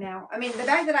a bag now. I mean, the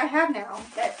bag that I have now,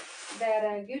 that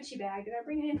Gucci bag, did I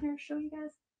bring it in here to show you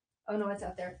guys? Oh, no, it's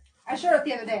out there. I showed it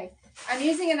the other day. I'm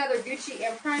using another Gucci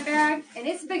Prime bag, and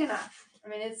it's big enough. I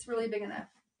mean, it's really big enough.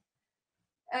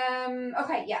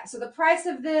 Okay, yeah. So the price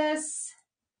of this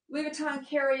Louis Vuitton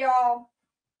carry-all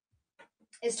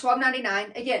is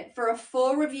 $12.99. Again, for a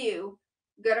full review,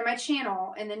 go to my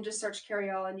channel and then just search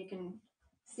carry-all, and you can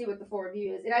see what the full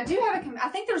review is. And I do have I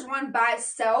think there's one by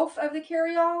itself of the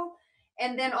carry-all,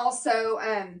 and then also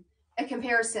a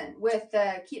comparison with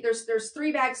there's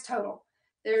 3 bags total.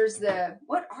 There's the,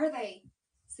 what are they?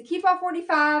 It's the Keep All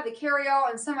 45, the carry-all,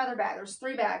 and some other bag. There's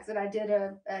 3 bags that I did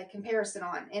a comparison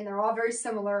on, and they're all very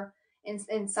similar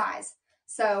in size.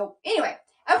 So anyway,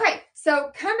 okay,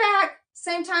 so come back,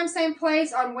 same time, same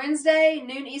place on Wednesday,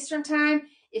 noon Eastern time.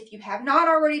 If you have not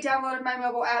already downloaded my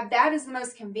mobile app, that is the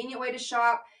most convenient way to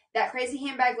shop. That Crazy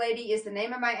Handbag Lady is the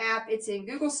name of my app. It's in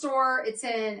Google Store. It's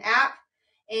in app.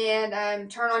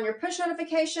 And turn on your push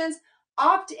notifications.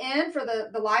 Opt in for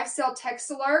the live sale text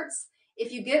alerts.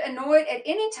 If you get annoyed at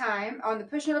any time on the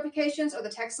push notifications or the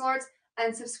text alerts,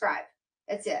 unsubscribe.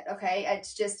 That's it, okay?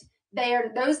 It's just,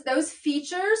 those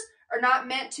features are not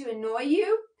meant to annoy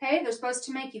you. Okay, they're supposed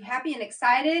to make you happy and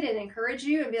excited and encourage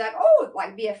you and be like, oh,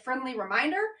 like be a friendly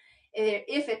reminder.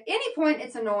 If at any point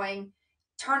it's annoying,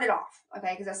 turn it off,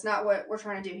 okay? Because that's not what we're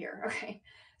trying to do here, okay?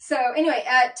 So anyway,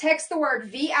 text the word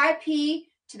VIP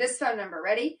to this phone number.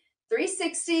 Ready?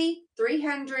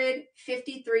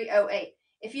 360-300-5308.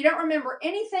 If you don't remember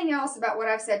anything else about what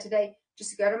I've said today,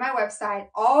 just go to my website.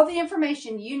 All the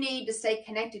information you need to stay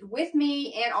connected with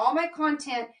me and all my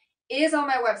content is on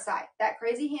my website,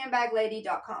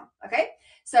 thatcrazyhandbaglady.com. Okay?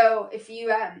 So if you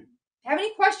have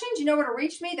any questions, you know where to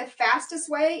reach me. The fastest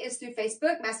way is through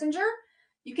Facebook Messenger.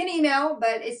 You can email,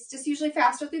 but it's just usually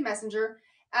faster through Messenger.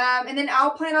 And then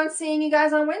I'll plan on seeing you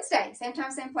guys on Wednesday. Same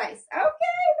time, same place.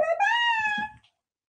 Okay,